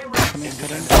 I'm ready. Come in,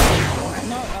 get in.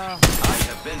 No, I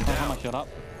have been how down. much shut up?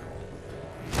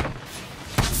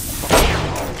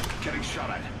 Getting shot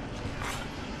at.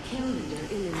 Kill leader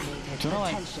eliminated. Do you wanna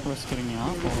like Attention. risk getting me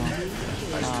up?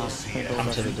 Or... I still see it.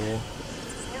 Come to the door.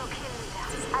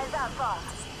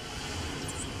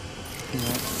 Yeah.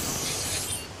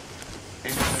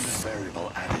 Independent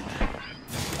variable added.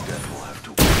 Death will have to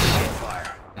wait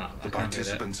fire. No, The I can't do that.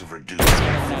 participants have reduced I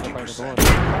had to break the 50%.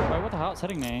 board. Wait, what the hell? It's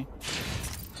hitting me.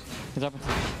 Is that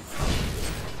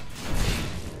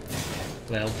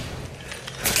Well,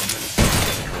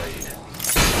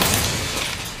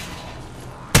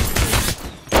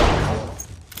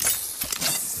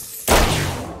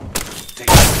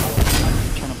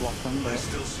 trying to block them? I But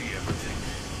still see everything.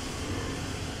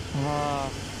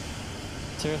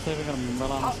 seriously, we're gonna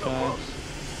run on this guy.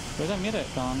 Where's that medic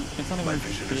gone? It's not My even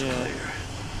vision is here. clear.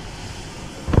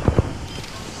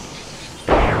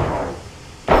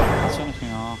 It's finishing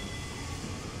me off.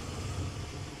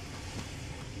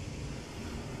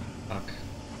 fuck.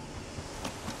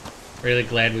 Really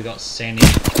glad we got Sandy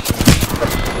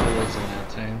forwards on our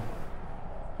team.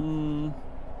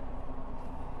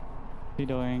 What's he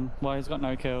doing? Well, he's got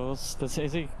no kills. Is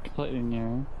he completely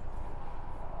new?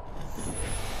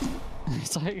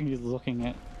 It's like he's looking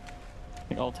at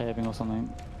like alt tabbing or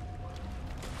something.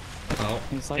 Oh,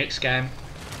 He's like- X game.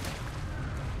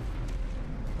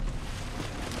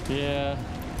 Yeah.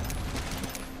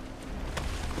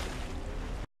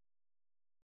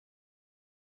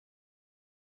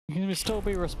 You can still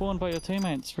be respawned by your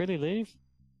teammates. Really, leave?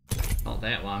 Not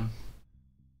that one.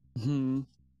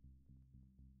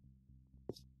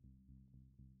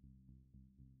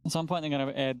 At some point, they're going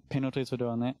to add penalties for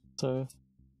doing that, so you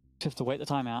have to wait the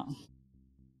time out.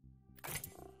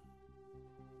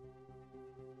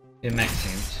 It makes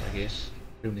sense, I guess.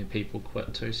 Too many people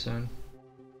quit too soon.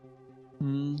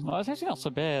 Well, it's actually not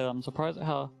so bad. I'm surprised at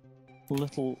how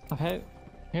little. I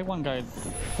had one guy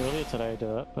earlier today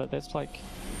do it, but that's like you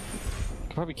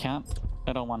can probably count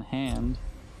it on one hand.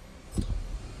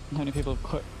 How many people have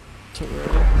quit too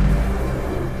early?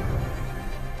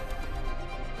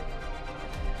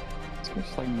 This guy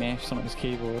just like mashed on his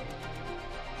keyboard.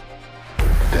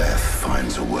 Death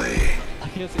finds a way.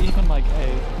 Like it's even like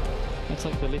it's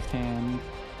like the left hand.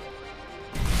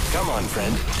 Come on,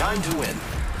 friend. Time to win.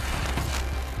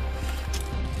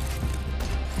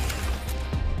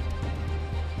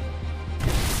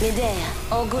 Medea,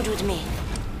 all good with me.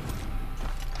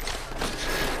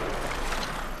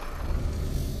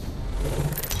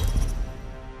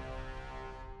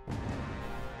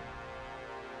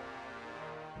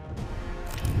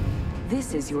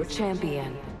 This is your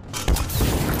champion.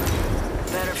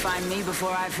 Better find me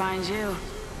before I find you.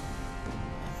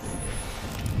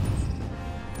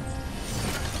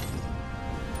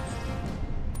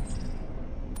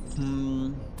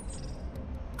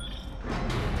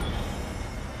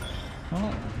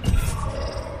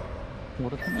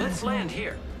 Water coming? Let's land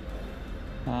here.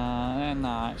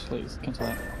 Nah, actually, cancel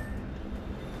that.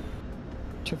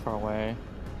 Too far away.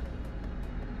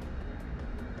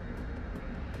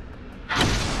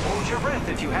 Hold your breath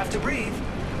if you have to breathe.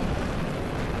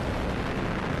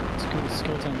 Let's go to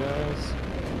skeleton, guys.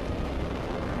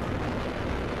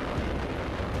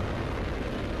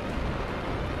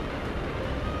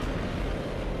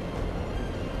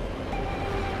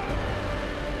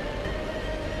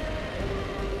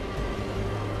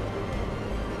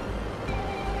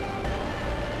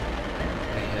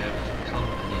 We have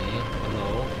company.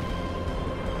 Hello.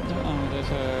 Oh,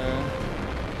 there's a...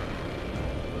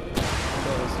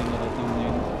 There's another thing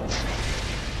there.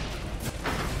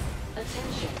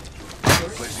 Attention.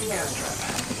 Placing gas trap.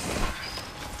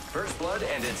 First blood,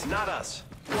 and it's not us.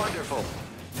 Wonderful.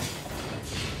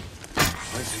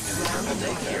 Placing an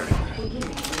orbital there.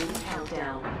 Beginning ring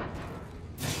countdown.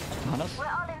 Honest?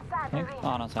 Hey?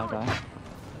 Oh, no, it's that guy.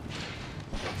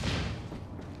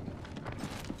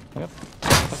 Yep.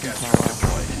 Fucking Gas trap tower.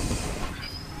 deployed.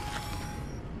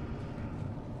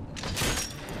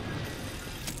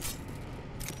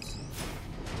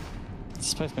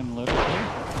 This place been loaded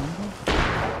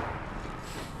here?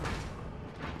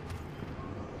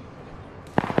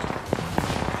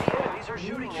 The enemies are New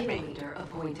shooting at kill me. leader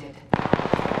appointed.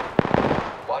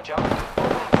 Watch out.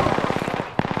 Opening fire on the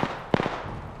enemy.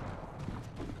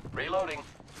 Reloading.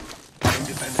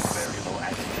 Independent variable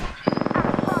added.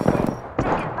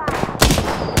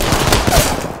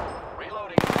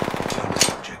 Reloading. Found a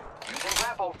subject. Using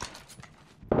grapple.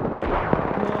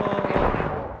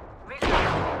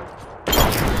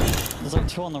 There's like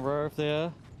two on the roof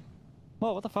there.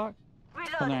 Whoa, what the fuck?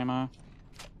 Full ammo.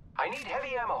 I need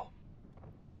heavy ammo.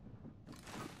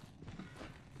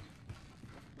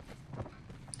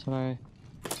 Sorry.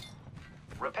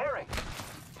 Repairing.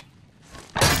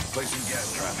 Placing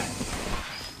gas trap.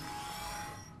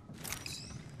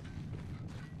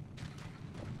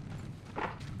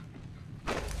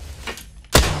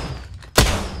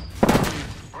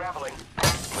 Grappling.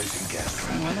 Placing gas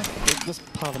trap. I wonder if this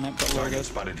part of the map got Target loaded.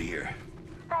 spotted here.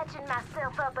 Patching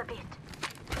myself up a bit.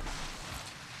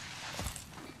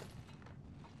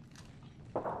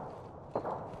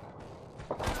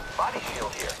 Body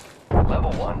shield here.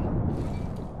 Level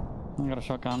 1. I got a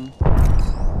shotgun.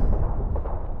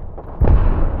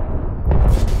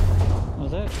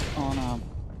 Is it on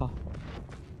oh.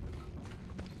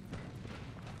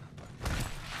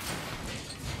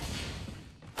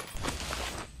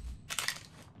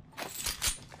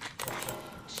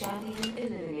 Champion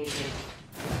eliminated.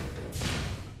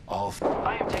 All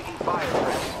I am taking fire,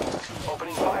 friends.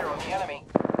 Opening fire on the enemy.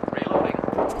 Reloading.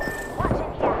 Watch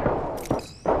in here.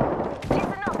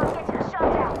 Listen up, I'm getting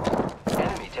shot at.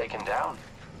 Enemy taken down.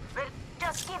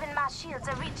 Just giving my shields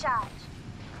a recharge.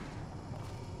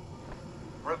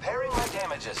 Repairing my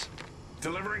damages.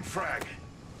 delivering frag.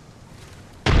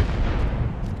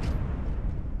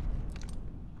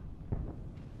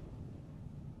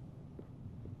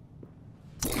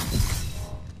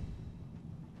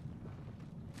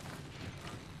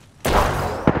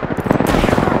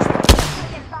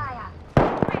 Taking fire.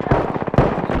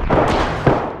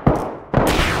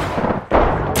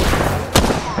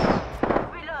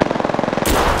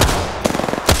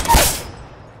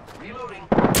 Reloading.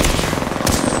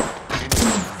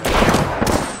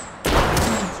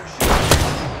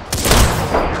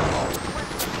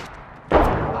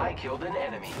 I killed an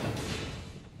enemy.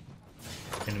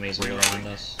 Enemies all around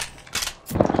us.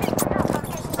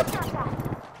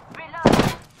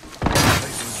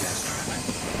 Placing gas trap.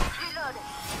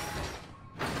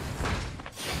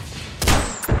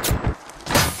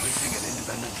 Placing an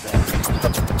independent battery.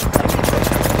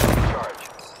 Charge.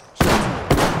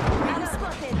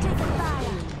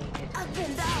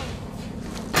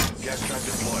 Gas trap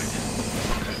deployed.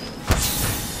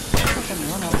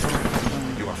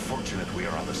 You are fortunate we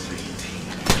are on the same team.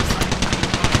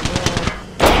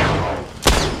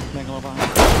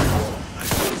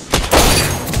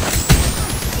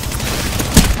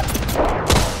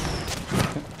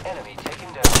 Enemy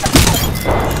taken down.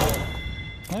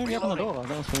 Why did you open the door?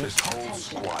 That was weird. This whole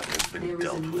squad has been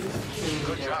dealt with.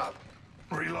 Good job.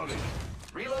 Reloading.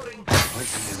 Reloading.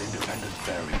 Placing an independent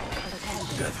variable.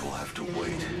 Death will have to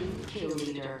wait. Kill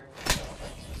leader.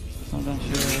 Oh, don't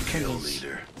you Kill triggers.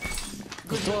 leader.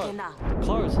 This door.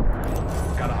 Close.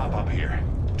 Gotta hop up here.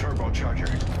 Turbocharger.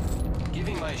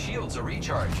 Giving my shields a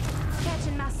recharge.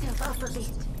 Catching myself up a bit.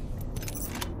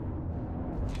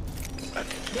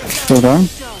 Still done?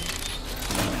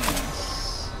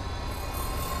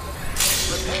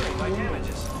 Repairing my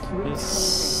damages.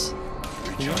 This.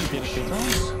 You want to get a kill zone?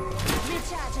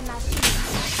 Recharging my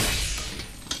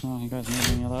shields. Oh, you guys need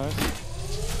any of those?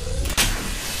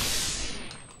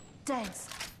 Thanks.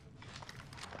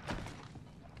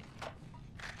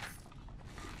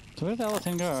 So where'd the other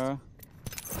thing go?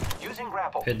 Using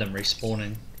grapple. Heard them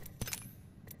respawning.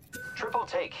 Triple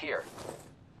take here.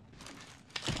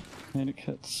 Medic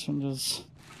kits and just.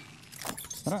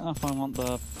 I don't know if I want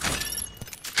the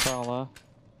prowler.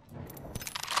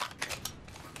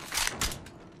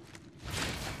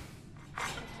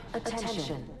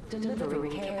 Attention.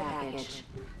 Delivering care package.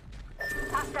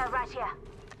 Hostile right here.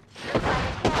 Looks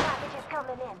like the care package is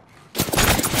coming in.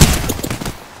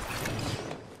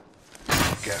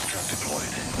 Gas trap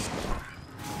deployed.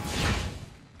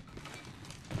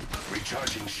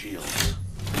 Recharging shields.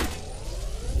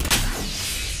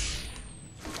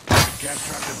 Gas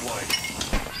trap deployed.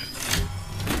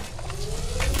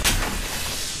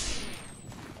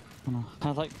 I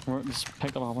like just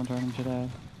picked up a whole bunch of items today.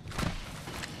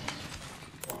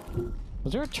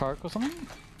 Was there a choke or something?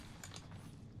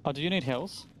 Oh, do you need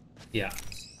heals? Yeah.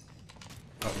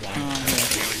 Got one. Oh,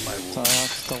 yeah. Sorry, I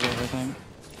stole everything.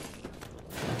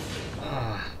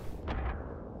 Ah.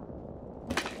 Oh,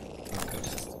 good.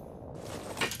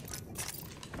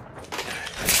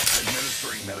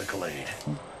 Administering medical aid. I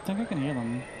think I can hear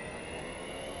them.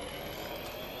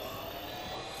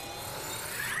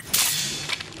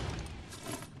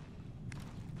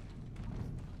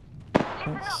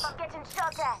 Listen up, I'm getting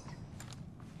shot at.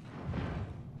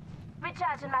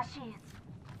 Recharging my shields.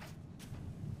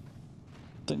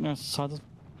 Didn't know side.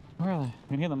 Where are they? I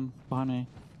can hear them behind me.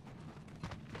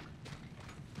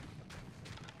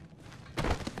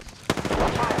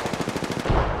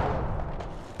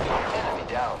 Enemy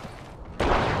down.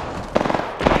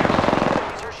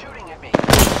 Enemies are shooting at me.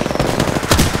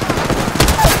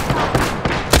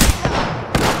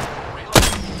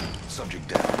 Reloading. Subject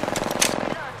down.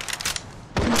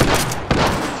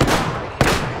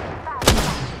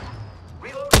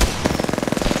 Reloading.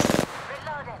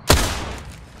 Reloading.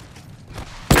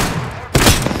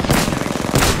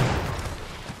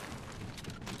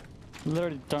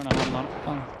 Literally don't know how long.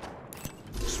 Oh.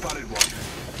 Spotted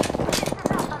one.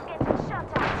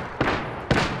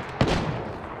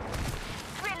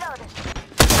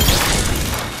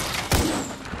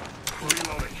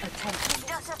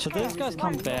 Should these guys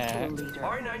come back?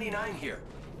 R99 here.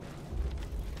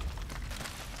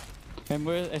 And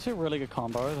it's a really good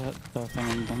combo, the thing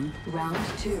and thing. Round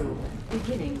 2.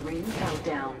 Beginning ring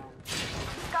countdown.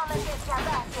 Come and get your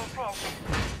birthday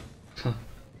present.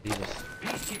 Jesus.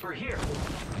 Peacekeeper here.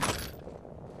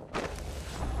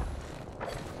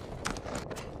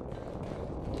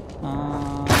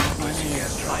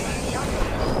 I need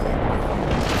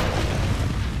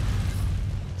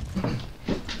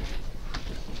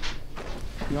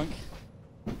Yoink.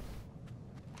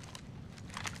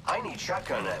 I need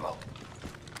shotgun ammo.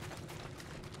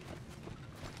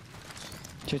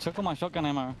 She took all my shotgun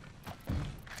ammo.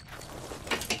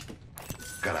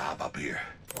 Gotta hop up here.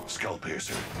 Skull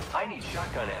piercer. I need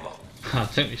shotgun ammo. I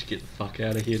think we should get the fuck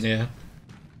out of here now.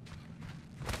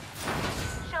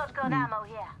 Shotgun ammo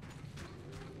here.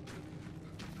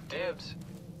 Dibs.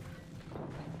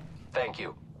 Thank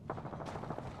you.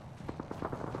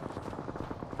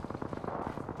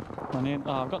 I need.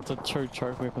 I've got the 2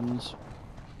 choke weapons.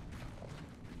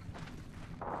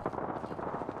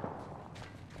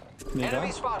 There you Enemy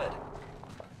go. spotted.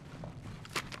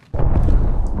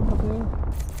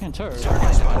 And 2.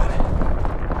 Target spotted.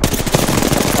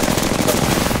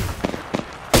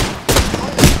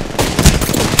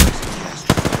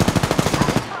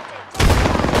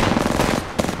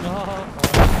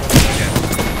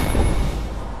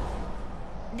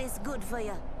 This good for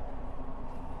you.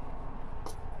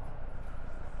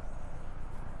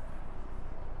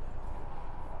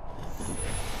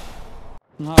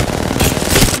 No.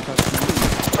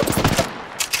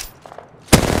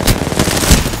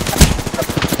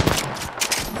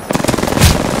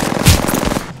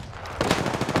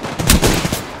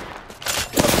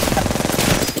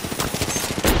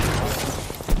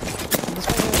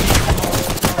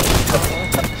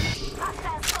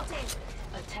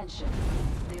 Attention.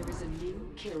 There is a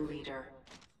new kill leader.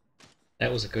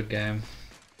 That was a good game.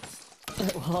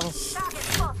 It was. Target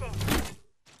spotted.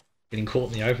 Getting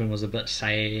caught in the open was a bit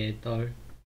sad though.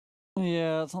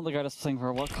 Yeah, it's not the greatest thing for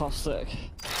a caustic.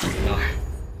 No.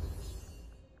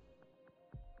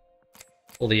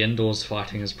 All the indoors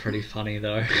fighting is pretty funny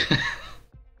though.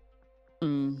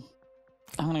 I'm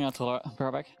gonna go to the be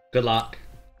right back. Good luck.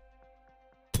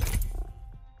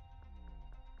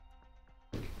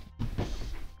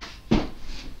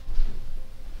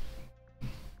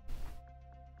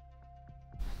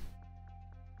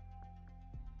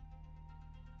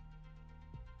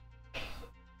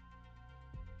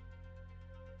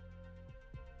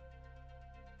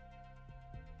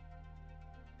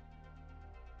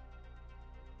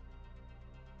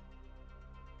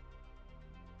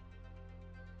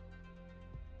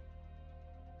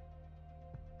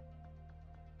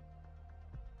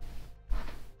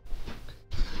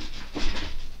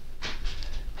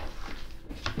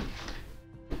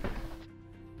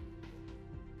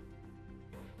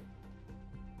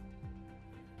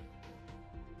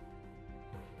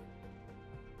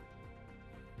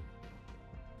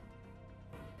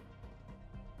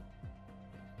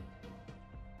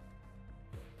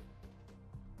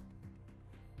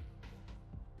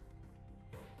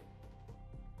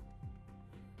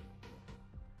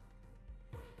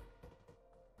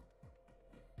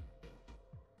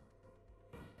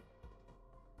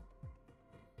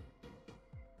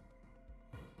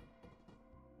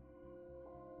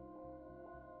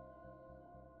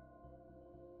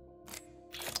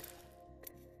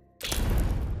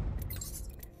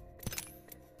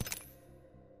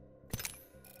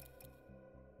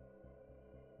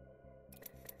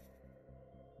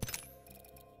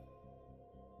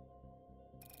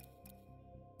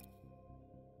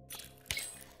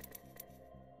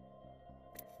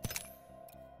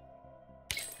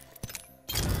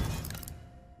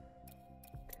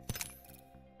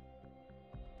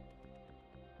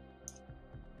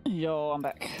 Yo, I'm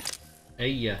back. Hey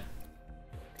ya.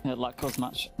 Yeah, luck was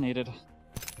much needed.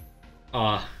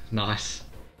 Ah, nice.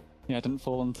 Yeah, I didn't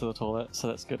fall into the toilet, so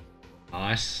that's good.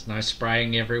 Nice. No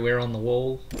spraying everywhere on the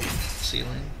wall,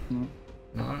 ceiling. Mm.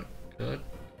 No, good.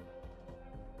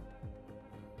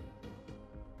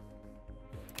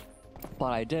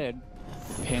 But I did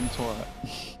pen toilet.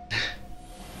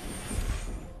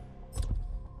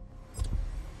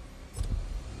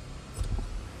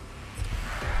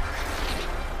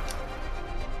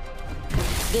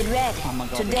 Get ready. Oh my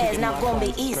god, Today is not gonna be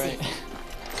lifelines, easy. great.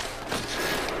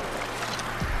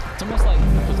 It's almost like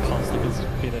because caustic is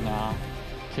better now.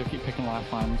 So keep picking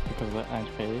lifelines because of the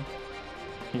HP.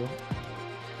 Heal.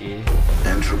 Yeah.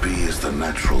 Entropy is the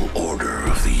natural order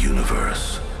of the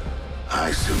universe.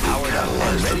 I simply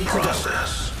catalyze the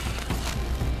process.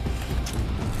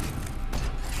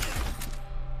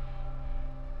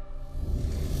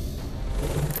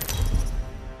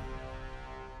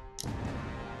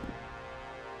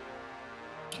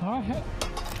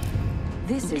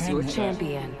 This is Okay, your yeah.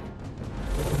 champion.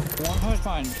 I want to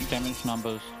find damage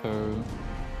numbers to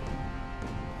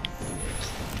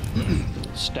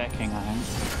stacking, I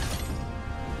think.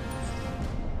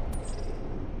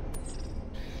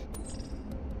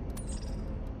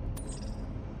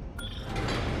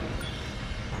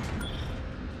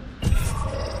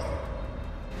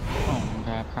 Oh,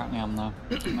 okay, apparently I'm the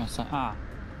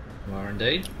You are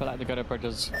indeed. but I like to go to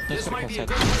bridges. This Let's might go be a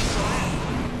to good place to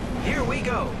land. Here we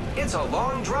go. It's a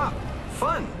long drop.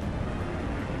 Fun.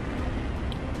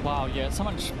 Wow, yeah, it's so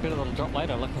much better that'll drop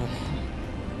later. Look at it.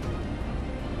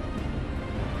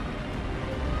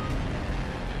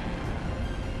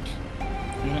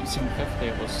 Unit 750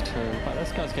 it was 2, but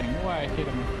this guy's getting way ahead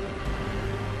of me.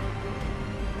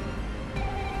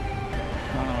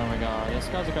 I don't know where we go. This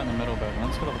guy's going in the middle building.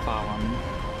 Let's go to the far one.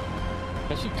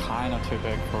 Actually kind of too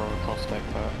big for a caustic,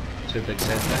 but... Two big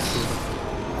setbacks.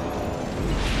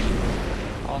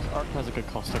 Oh, Arc has a good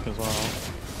caustic as well.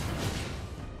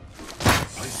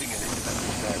 Placing an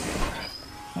independent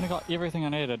barrier. I got everything I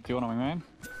needed. Do you want a wingman?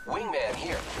 Wingman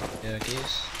here. Yeah, I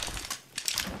guess.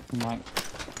 I'm like,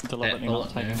 deliberately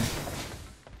not bullet, taking...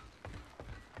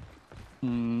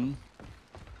 Hmm.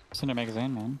 Send a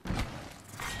magazine, man.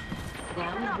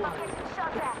 Round 1.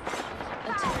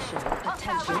 Attention.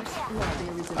 Attention.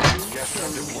 There is a new Gas trap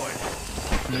kill deployed.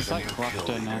 He's There's a like new roughed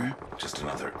kill in, leader. man. Just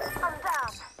another. I'm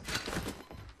down.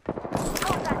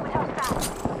 Contact with hostile.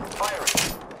 Firing.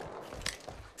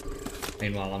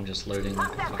 Meanwhile, I'm just loading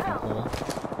like a fucking whore.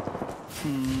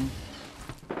 Hmm.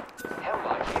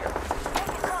 Hemlock here.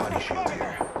 Body shield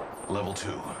here. Level 2.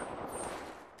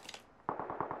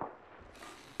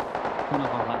 I don't know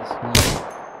how that's...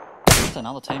 That's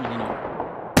another team, isn't it?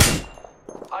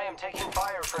 I am taking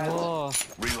fire, friends. Oh,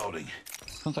 Reloading.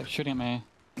 sounds like shooting at me.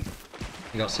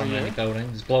 You got so Oh, yeah? many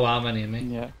buildings. Blow arm any of me.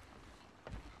 Yeah.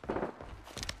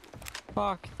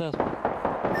 Fuck this.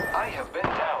 I have been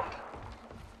downed.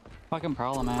 Fucking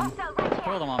prowler, man. Hostile right here.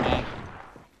 Kill them on me.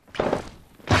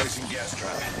 Placing gas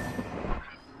trap.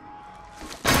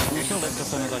 You killed it as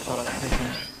soon as I shot it.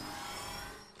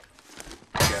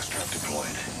 Gas trap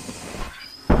deployed.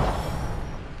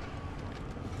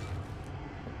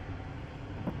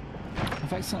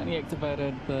 I've accidentally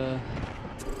activated the...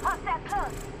 Hostile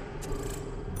close.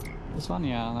 This one?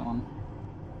 Yeah, that one.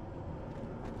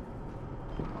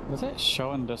 Does it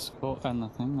show in Discord in the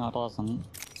thing? No, it doesn't.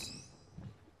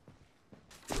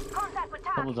 Contact with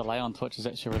But the target. delay on Twitch is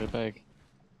actually really big.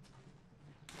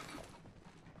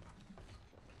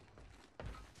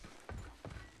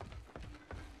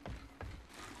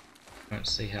 I don't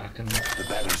see how I can The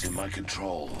batter's in my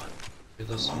control. do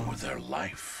this Along one. with their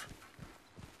life.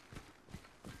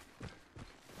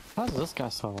 How is this guy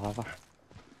still alive?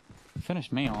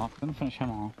 Finish me off, then finish him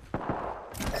off. I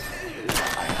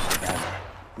have the banner.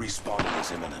 Respawning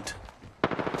is imminent.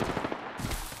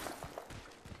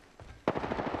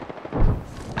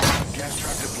 Gas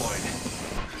trap deployed.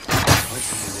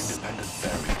 Placing an independent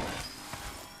barrier.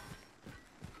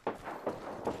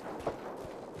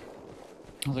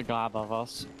 There's a guy above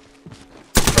us.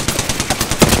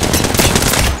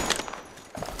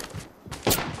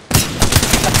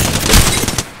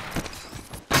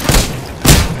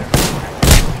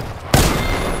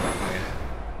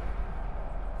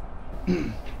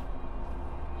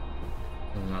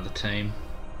 Another team.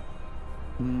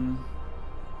 Hmm.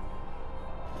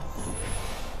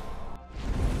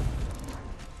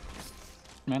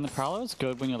 Man, the prowler is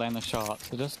good when you land the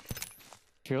shots. It just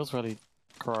feels really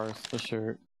gross to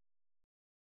shoot.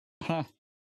 Huh.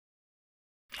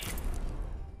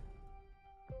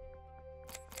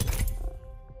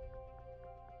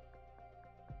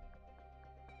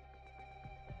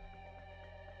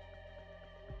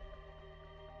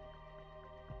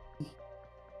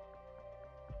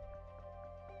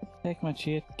 Take my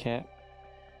cheer, cat.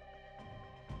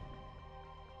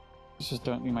 Just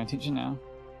don't need my attention now.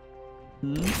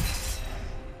 Hmm?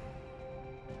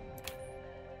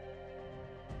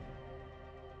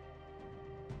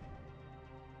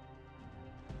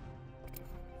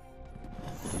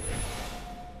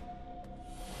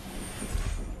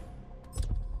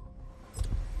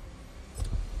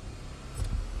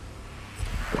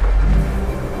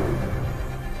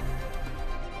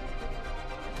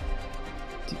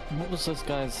 What was this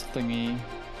guy's thingy?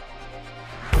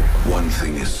 One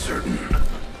thing is certain.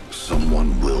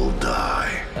 Someone will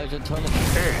die. Agent Toilet.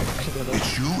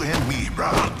 It's you and me,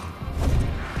 brah.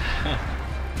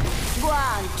 Go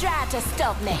on, try to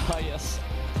stop me. Ah, yes.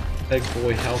 Big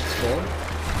boy health squad.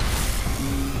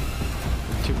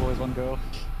 2 boys, 1 girl.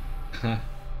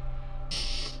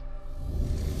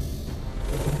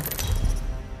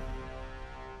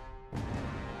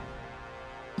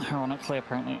 Ironically,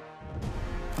 apparently,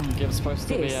 Gib's supposed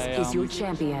to be This a is your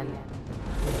champion.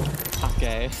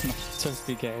 gay. Not supposed to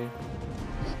be gay.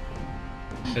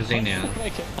 Is he now?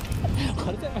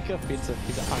 Why did that make it offensive?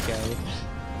 He's a gay.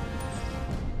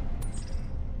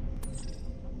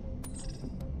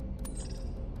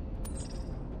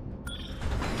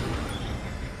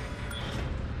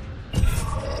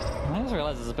 I just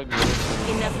realised there's a big river.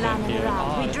 Enough lying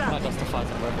around. We drop that it. justifies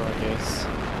the river, I guess.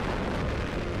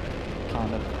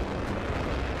 Kind of.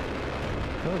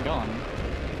 Where are we going?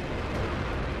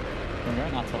 We're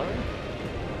going artillery?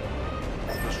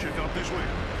 Let's check out this way.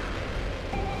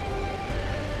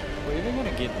 We're even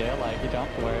gonna get there, like, you don't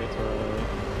have to worry too early.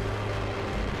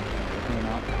 Maybe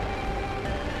not.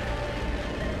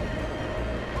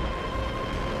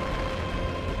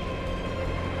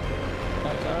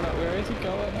 I don't know, where is he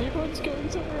going? Everyone's going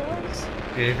somewhere else.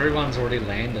 Yeah, everyone's already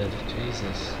landed.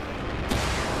 Jesus.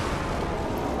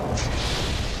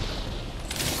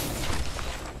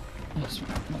 Yes,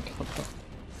 okay, what the...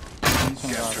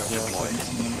 Gas trap deployed.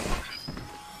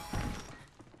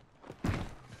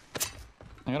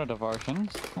 I got a diversion.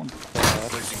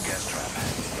 Placing gas trap.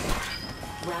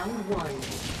 Round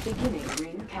 1. Beginning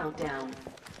ring countdown.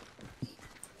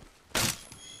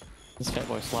 This fat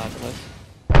boy slides with us.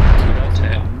 Two guys, two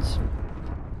guns.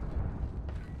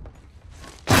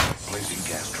 Placing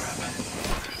gas trap.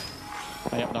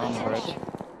 Oh, yep, they're on the bridge.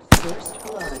 First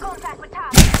blood. Contact with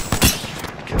target.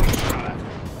 Killing drive.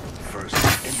 First,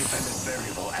 independent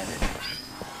variable added.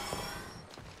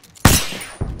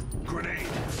 Grenade.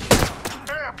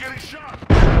 Hey, I'm getting shot.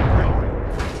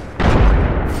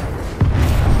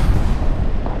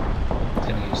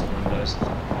 Gonna use the windows.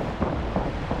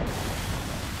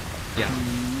 Yeah.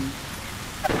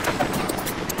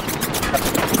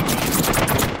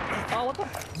 Oh, what the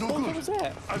No fuck good. was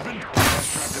that? I've been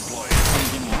gas trap deployed.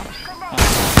 Give me up.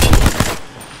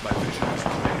 My vision is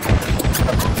clear.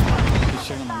 He's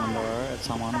shooting on the window at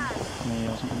someone. Me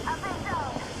or something.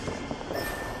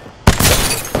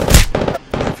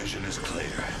 My vision is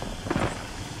clear.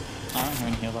 I don't have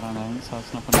any heals, I don't think, so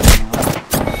it's not gonna be now.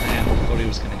 Man, I thought he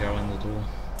was gonna go in the door.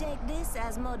 Take this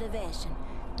as motivation.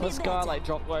 Be This guy better. like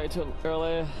dropped way too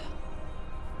early.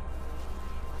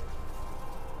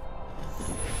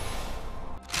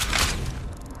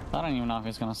 I don't even know if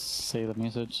he's gonna see the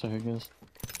message, so who cares?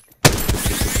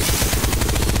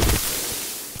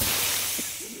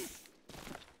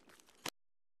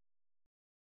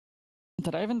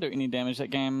 Did I even do any damage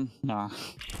that game? No.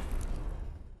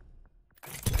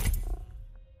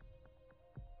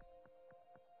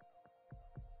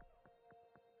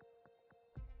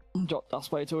 Dropped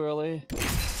dust way too early.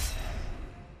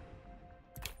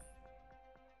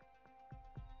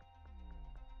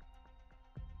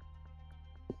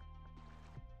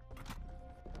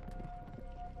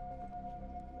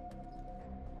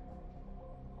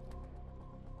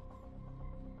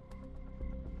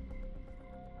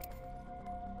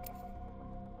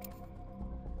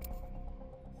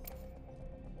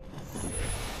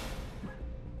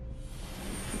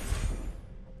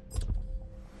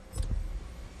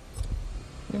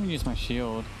 I didn't even use my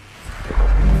shield.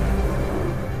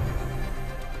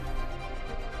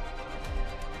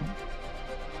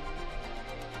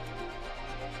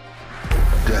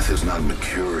 Death is not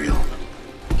mercurial.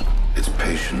 It's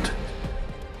patient.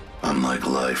 Unlike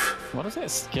life. What is that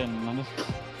skin? I just...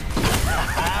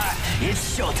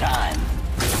 It's showtime.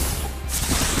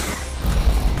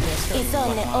 It's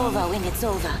only over when it's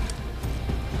over.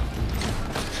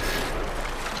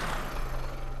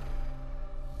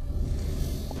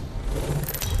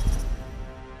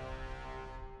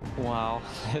 Wow.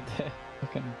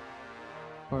 Fucking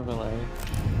overlay.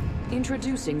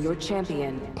 Introducing your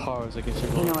champion. Pose, I guess you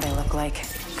You will. know what I look like.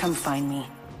 Come find me.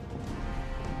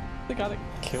 The guy that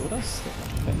killed us?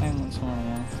 That name looks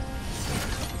familiar.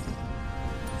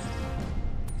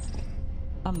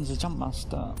 I'm the jump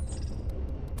master.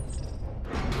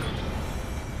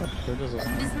 What bridges or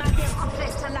something? Dismantle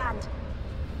complex to land.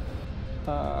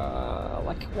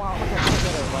 Like, wow, look at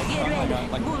that. Like, Get oh my ready.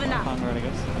 god, like, Moving up. 100, I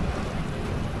guess.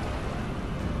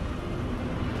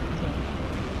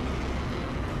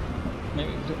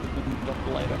 Maybe we can drop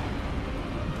later.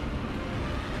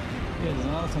 Yeah, there's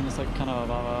another thing that's like kind of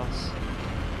above us.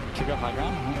 Should we go high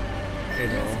ground? Huh? Hey,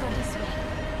 Let's no. go this way.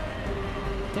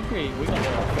 I think we got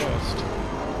there first.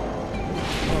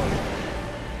 Oh.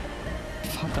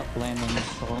 Fucked up landing. I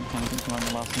wasn't paying attention on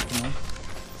the last one from there.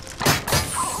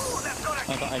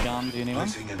 I got a gun, do you need one?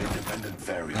 Placing an independent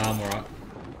variable. Nah, I'm alright.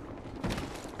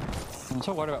 I'm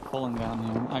so worried about falling down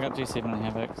here. I got G7 and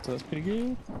Havoc, so that's pretty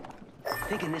good.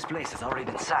 Thinking this place has already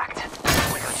been sacked.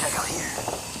 We go check out here.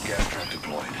 Gas trap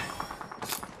deployed.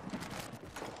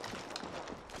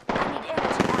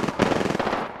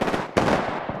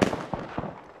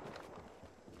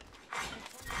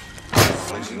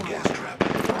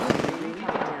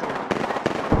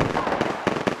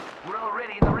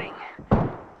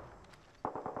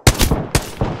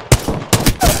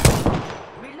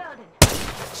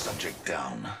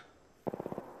 Down.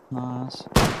 Nice.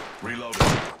 Reloading.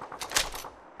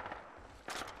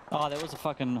 Oh, that was a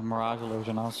fucking mirage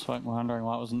illusion. I was fucking wondering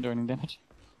why it wasn't doing any damage.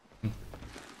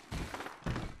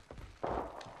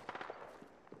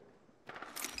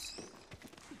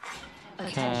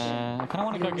 Okay, I kind of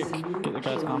want to go get the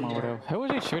guy's armor or whatever. Who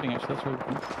was he shooting actually? That's really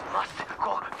cool. Must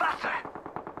go faster.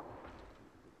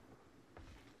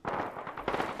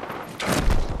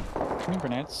 Any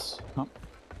grenades? Oh.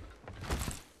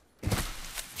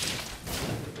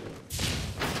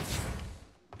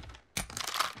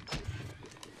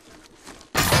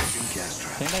 I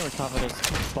think they recovered his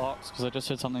box because I just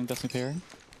heard something disappearing.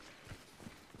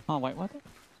 Oh wait, what?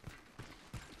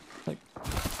 Like,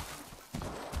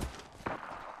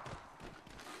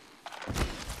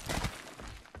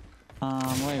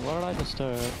 wait, what did I just do?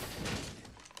 Independent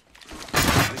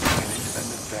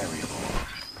variable.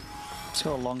 Just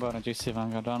got a longbow and a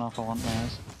G7. I don't know if I want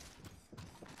those.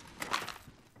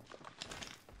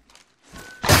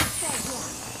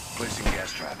 Placing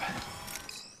gas trap.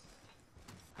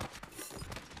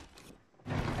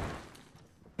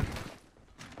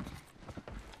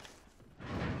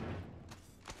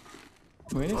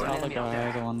 Where is other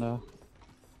guys, I wonder?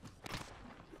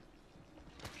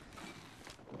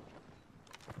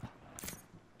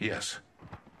 Yes.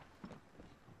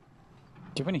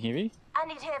 Do you have any heavy? I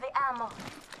need heavy ammo.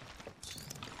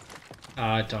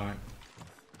 I don't.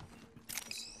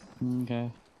 Okay.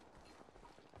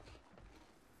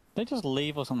 They just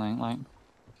leave or something, like.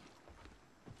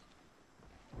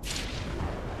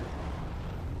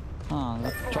 Oh, the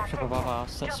dropship above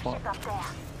us, that's what. Dropship up there.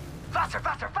 Faster,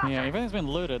 faster, faster. Yeah, everything's been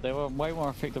looted. They were way more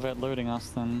effective at looting us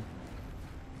than.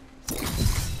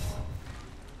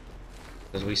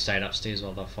 Because we stayed upstairs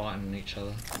while they're fighting each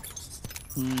other.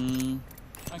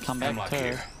 I come back Hemlock too.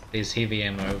 here. There's heavy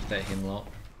ammo with that hemlock.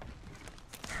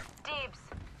 Dibs.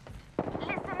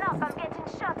 Listen up, I'm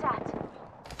getting shot at.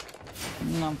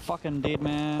 I'm fucking dead,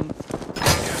 man.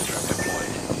 Gas trap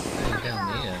deployed. Hey,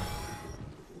 down there.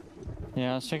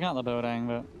 Yeah, I was checking out the building,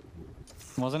 but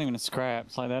it wasn't even a scrap.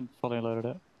 It's like they'd fully loaded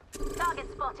it.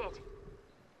 Target spotted.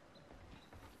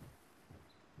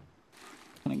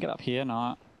 Can I get up here?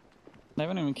 No. They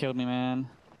haven't even killed me, man.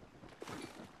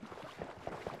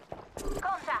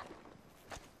 Contact.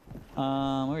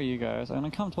 Where are you guys? I'm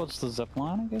gonna come towards the zip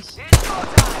line, I guess. It's go time.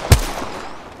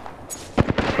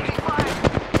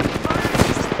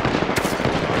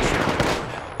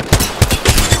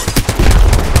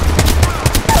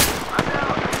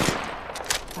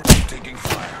 Taking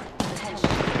fire. Taking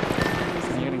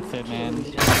fire. You're getting fed, man.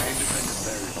 Independent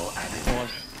variable added. Or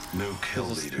No kill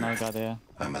there's just leader. no guy there.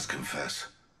 I must confess,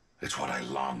 it's what I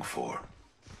long for.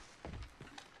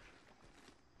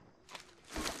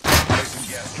 Placing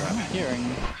gas trap.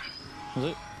 Hearing. Was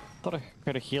it? I thought I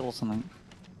heard a heal or something.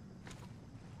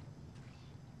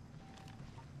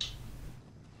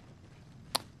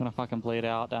 I'm gonna fucking bleed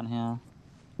out down here.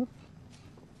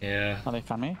 Yeah. Oh, they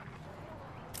found me.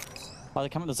 Oh, they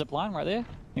come at the zip line right there,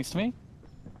 next to me.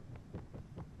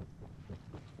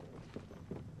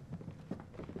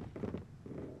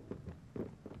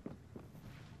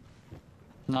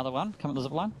 Another one, come at the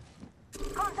zip line.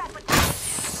 Contact with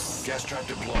Gas trap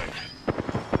deployed.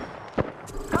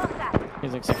 contact.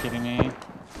 He's executing me.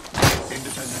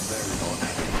 Independent variable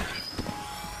added.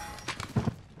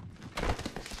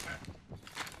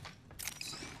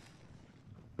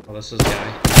 Oh, this is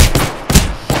guy.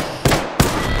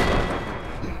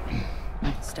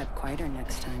 Step quieter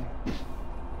next time.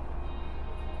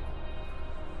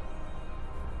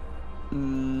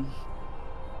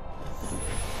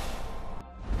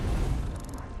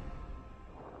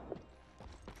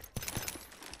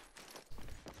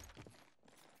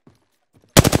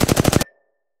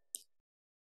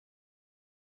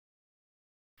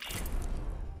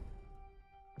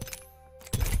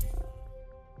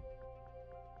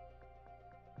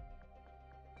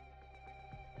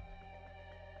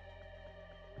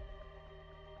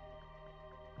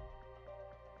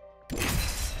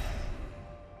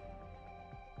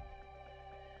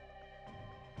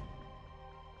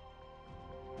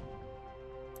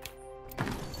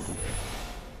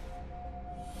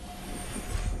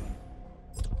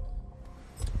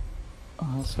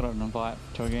 Oh, I just got an invite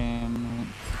to a game.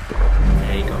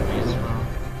 Yeah, he got me as well.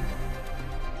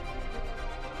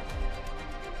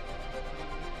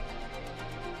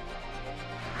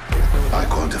 I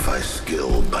quantify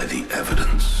skill by the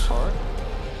evidence.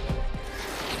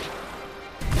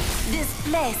 This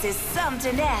place is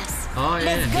something else. Oh yeah,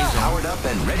 Let's he's go. on. Powered up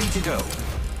and ready to go.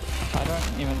 I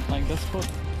don't even like this book.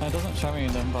 It doesn't show me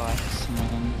the invites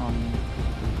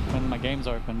when my game's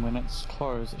open. When it's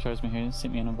closed, it shows me who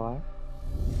sent me an invite.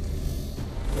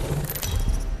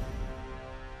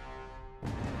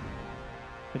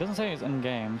 It doesn't say it's in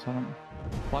game, so I don't.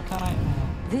 Why can't I?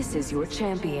 This is your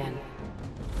champion.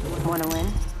 Wanna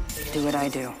win? Do what I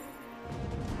do.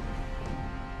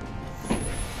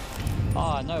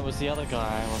 Oh no, it was the other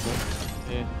guy, was it?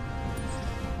 Yeah.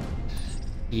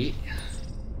 Yeah.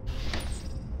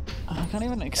 I can't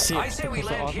even accept I say we because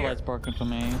the land here. autolight's broken for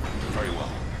me. Very well.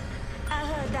 I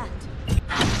heard that.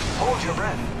 Hold your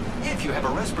breath. If you have a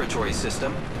respiratory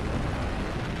system.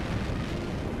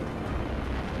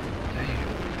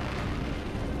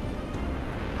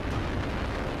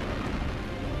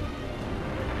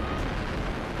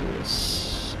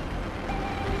 Yes.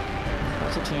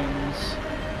 Lots of tunes.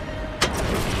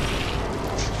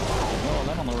 Oh,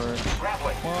 them on the road.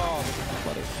 Grappling. Whoa,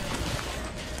 buddy.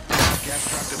 Gas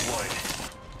trap deployed.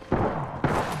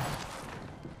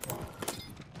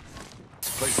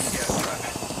 Placing gas trap.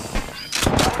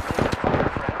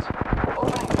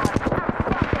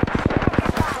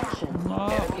 No.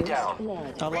 Enemy down.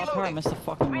 Blood. I love her, I missed the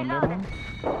fucking window.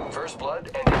 First blood,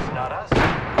 and it's not us.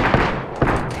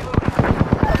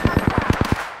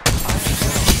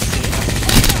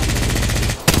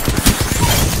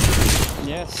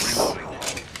 Yes.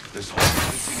 This whole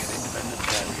placing an independent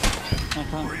barrier. I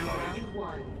can't. Reloading.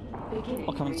 Beginning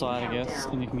I'll come inside, I guess,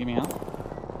 and you can get me out.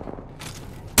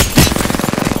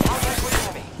 Contact with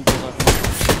enemy. Doors open.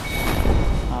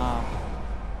 Ah.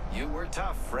 You were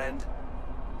tough, friend.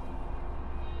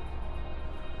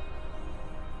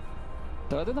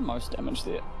 Did I do the most damage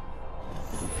there?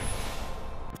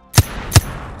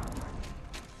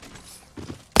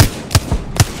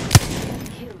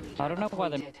 I don't know why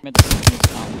they made this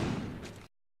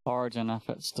Origin if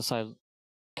it's to say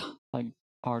like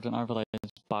Origin overlay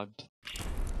is bugged.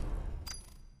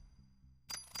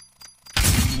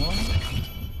 What?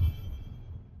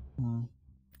 Hmm.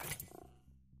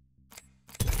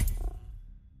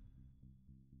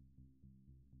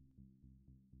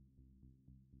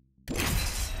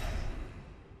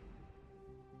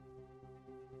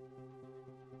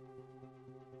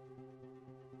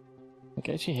 I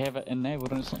can actually have it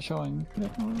enabled and it's not showing.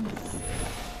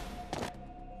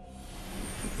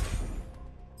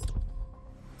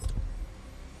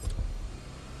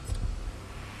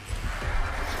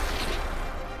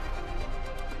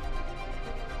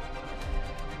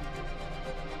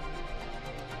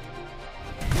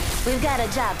 We've got a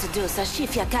job to do, so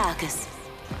shift your carcass.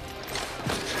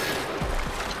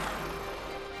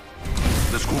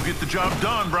 Let's go get the job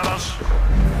done, brothers.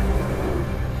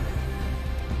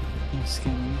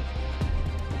 Skin.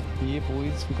 Yeah,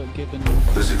 boys, we got given.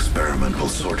 This experiment will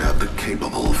sort out the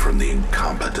capable from the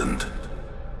incompetent.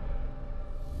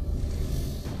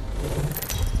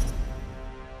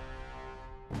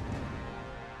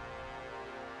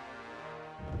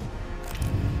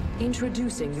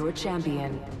 Introducing your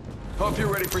champion. Hope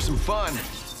you're ready for some fun.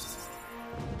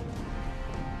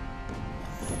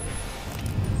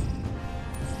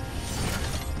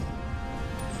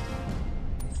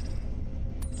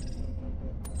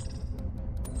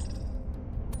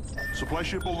 Supply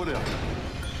ship over there.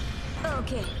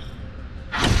 Okay.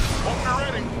 Hope you're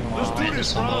ready. Let's I do made this,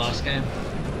 this on the brothers. last game.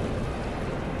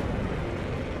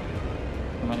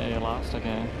 I meant your last,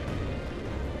 okay.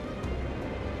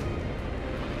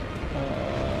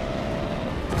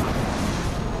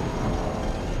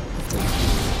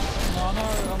 No, no,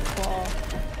 I'm far.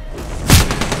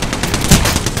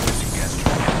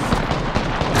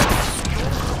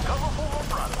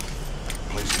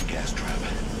 Placing gas trap.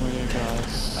 Where are you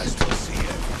guys? I still see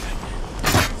everything.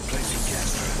 Placing gas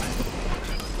trap.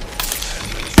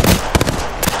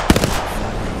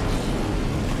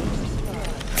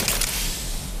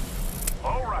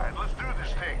 All right, let's do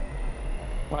this thing.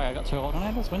 Wait, I got two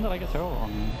alternators? When did I get two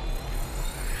on?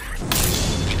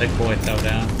 Big boy fell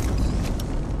down.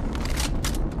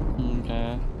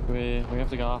 Okay, we have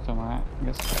to go after him, right? I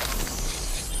guess. It's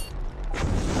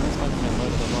supposed to be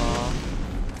loaded as well.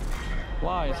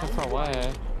 Wow, you're so far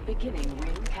away. Beginning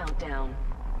ring countdown.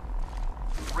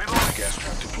 Reload. Gas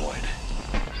trap deployed.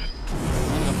 I'm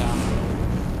gonna go down.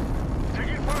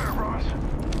 Taking fire, Ross.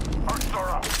 Arc star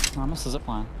up. Oh, I missed the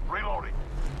zipline. Reloading.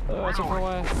 Oh, it's so far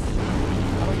away.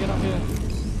 How do I get up here?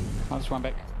 I'll just run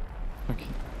back. Okay.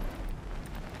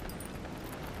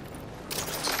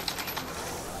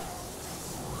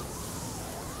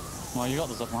 Well, you got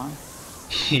the zipline.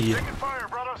 Yeah. Taking fire,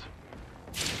 brothers.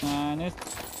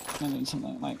 I need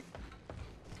something like.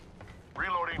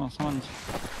 Reloading. Oh, someone's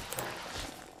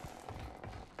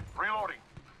Reloading.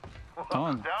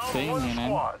 being Down here, one man.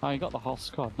 squad. Oh, you got the whole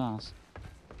squad. Nice.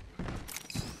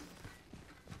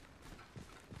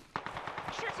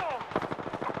 Shooting!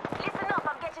 Listen up,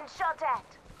 I'm getting shot at.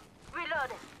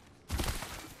 Reloading.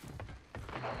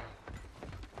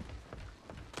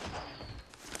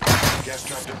 Gas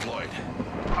trap deployed.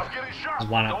 I'm getting shot.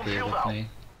 There's one up Don't here shield with out. me.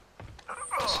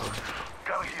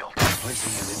 Gotta heal.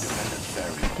 Placing an independent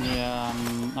variable. Yeah,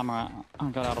 I'm alright. I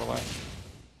got out of the way.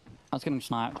 I was getting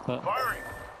sniped, but Firing.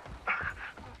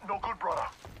 No good, brother.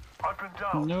 I've been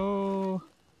down. no.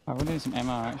 I really need some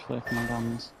ammo actually for my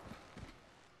guns.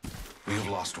 We have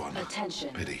lost one. Attention.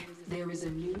 Pity. There is a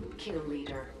new kill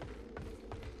leader.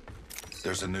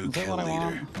 There's a new Is that kill what I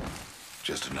leader. want?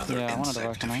 Just another Yeah, I wanted to insect,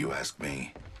 if recommend. you ask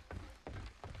me.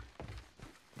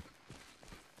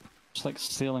 Just like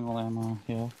stealing all the ammo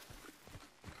here.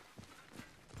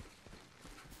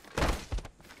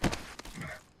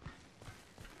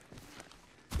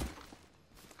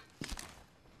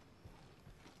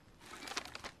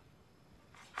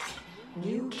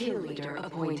 New kill leader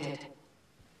appointed.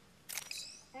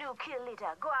 New kill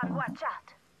leader. Go and watch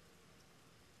out.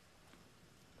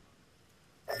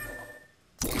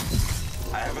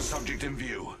 I have a subject in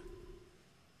view.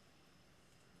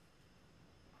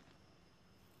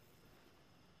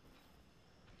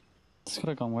 This could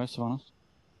have gone worse, to be honest.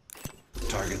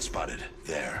 Target spotted.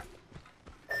 There.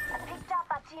 I picked up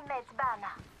a teammate's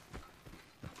banner.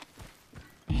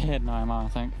 He had no ammo, I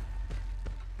think.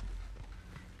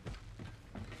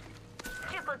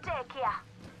 Triple take here.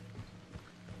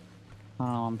 I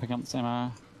don't know, I'm picking up this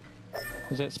ammo.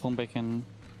 Is that spawn beacon?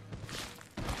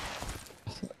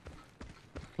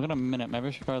 We've got a minute, maybe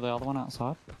we should go to the other one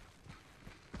outside.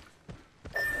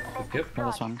 Let's Yep. explore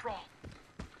Oh, this one. this way.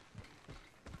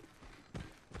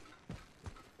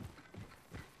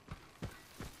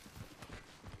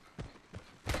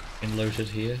 Been looted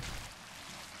here.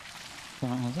 That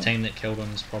has it. Team that killed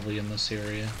him is probably in this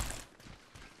area.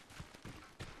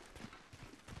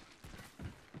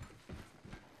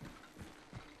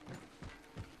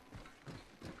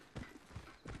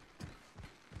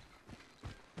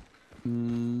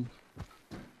 Hmm.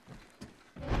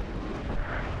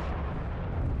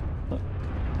 But,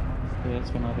 yeah,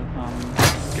 it's been loaded.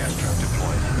 Gas trap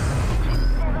deployed.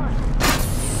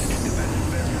 Independent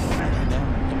variable. Down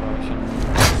direction.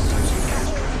 Placing gas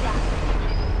trap.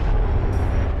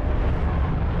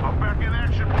 I'm back in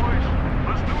action, boys.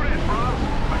 Let's do this, brother.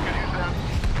 I can use that.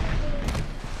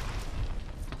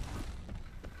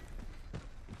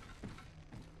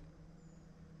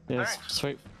 There's Thanks.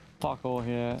 sweet fuck all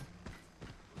here.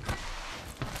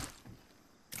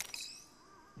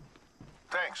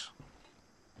 Thanks.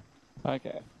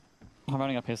 Okay. I'm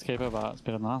running a peacekeeper, but it's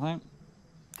better than nothing.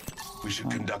 We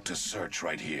should conduct a search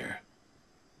right here.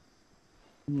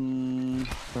 Hmm.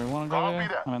 Do we want to go I'll be there?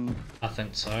 there. I mean, I think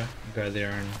so. Go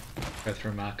there and go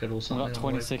through market or we've something. got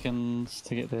 20 Like- seconds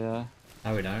to get there.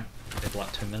 No, we don't. We have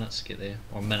like 2 minutes to get there.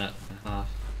 Or a minute and a half.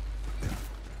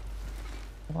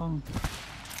 How long?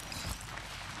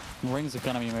 The rings are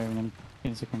gonna be moving in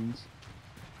 10 seconds.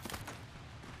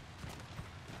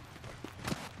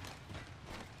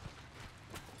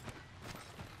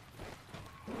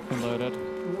 Been loaded.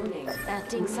 Warning. I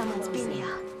think someone's been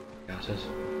here. Got it.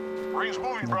 Rings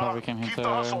moving, They brother. probably came here Keep to the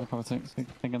hustle. probably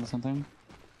thinking something.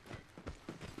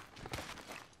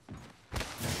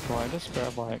 Do I just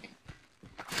grab like...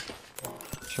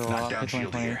 Sure, Knockdown P20.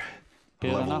 shield here.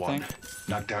 Yeah, Level nothing. 1.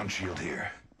 Knockdown shield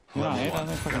here. No, Level he 1.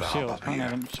 doesn't fucking Gotta shield. hop up Can't here.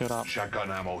 even shield up.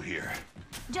 Shotgun ammo here.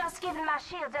 Just giving my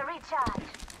shields a recharge.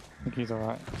 I think he's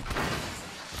alright.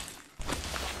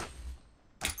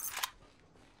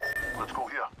 Let's go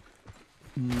here.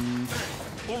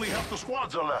 Hmm. Only half the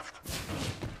squads are left.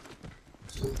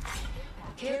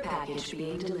 Care package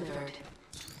being delivered.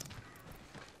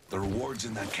 The rewards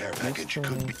in that care package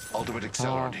could be ultimate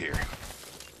accelerant here.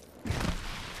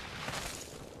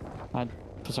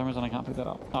 For some reason I can't pick that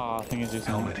up. Oh, I think he's using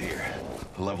Helmet here.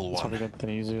 Level It's 1. probably good that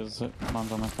he uses it.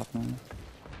 Mine's on my stuff now.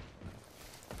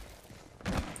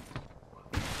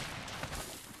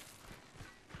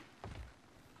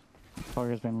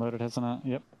 Fogger's been loaded, hasn't it?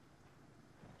 Yep.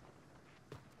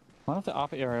 I wonder if the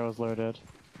upper area was loaded.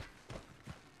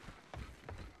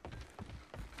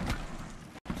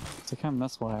 So come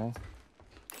this way.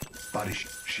 Body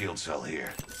shield cell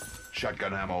here.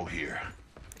 Shotgun ammo here.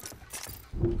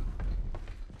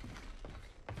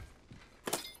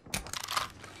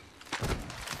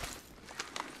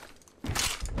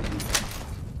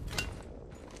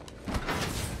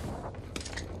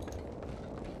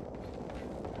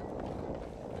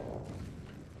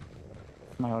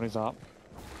 My body's up.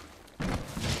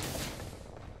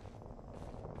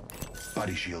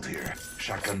 Body shield here.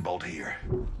 Shotgun bolt here.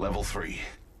 Level 3.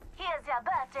 Here's your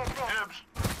birthday gift. Dibs.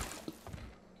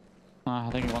 I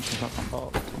think he wants the shotgun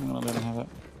bolt. I'm gonna let him have it.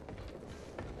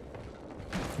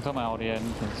 I got my ulti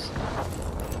in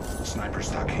because Sniper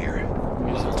stock here.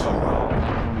 we just Level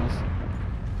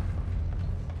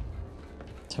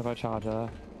 2. turbocharger.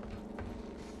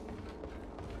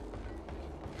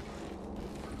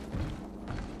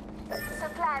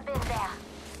 Supply bin there.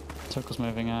 Circle's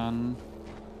moving in.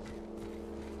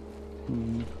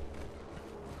 Hmm.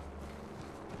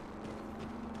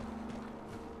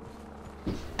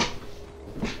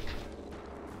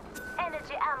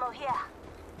 Energy ammo here.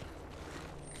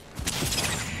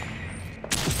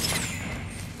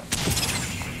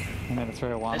 I made a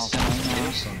 301 or That something sounds now.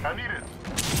 awesome. I need it.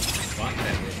 Like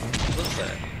that, yeah. What's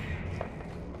that?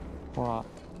 What?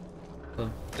 The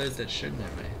bird that's shooting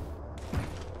at me.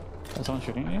 Is someone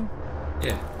shooting at you?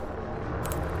 Yeah.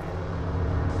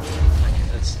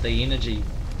 It's the energy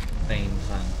beam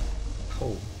thing.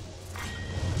 Cool.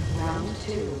 Round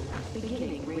 2.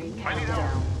 Beginning ring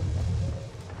countdown.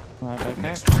 Right, back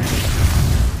Next back. ring.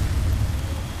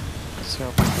 Let's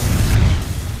go.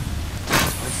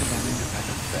 Placing an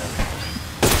independent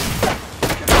barrier.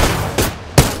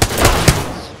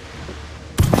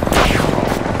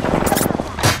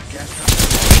 Gas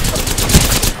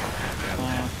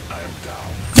I am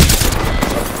down.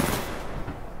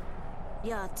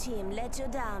 Your team let you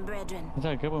down, brethren. Is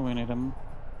that good when we need him?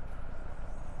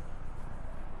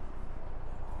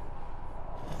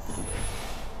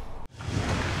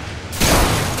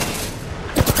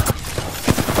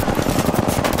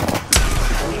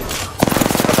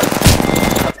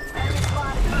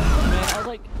 Man, I was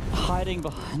like hiding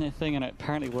behind a thing and it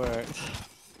apparently worked.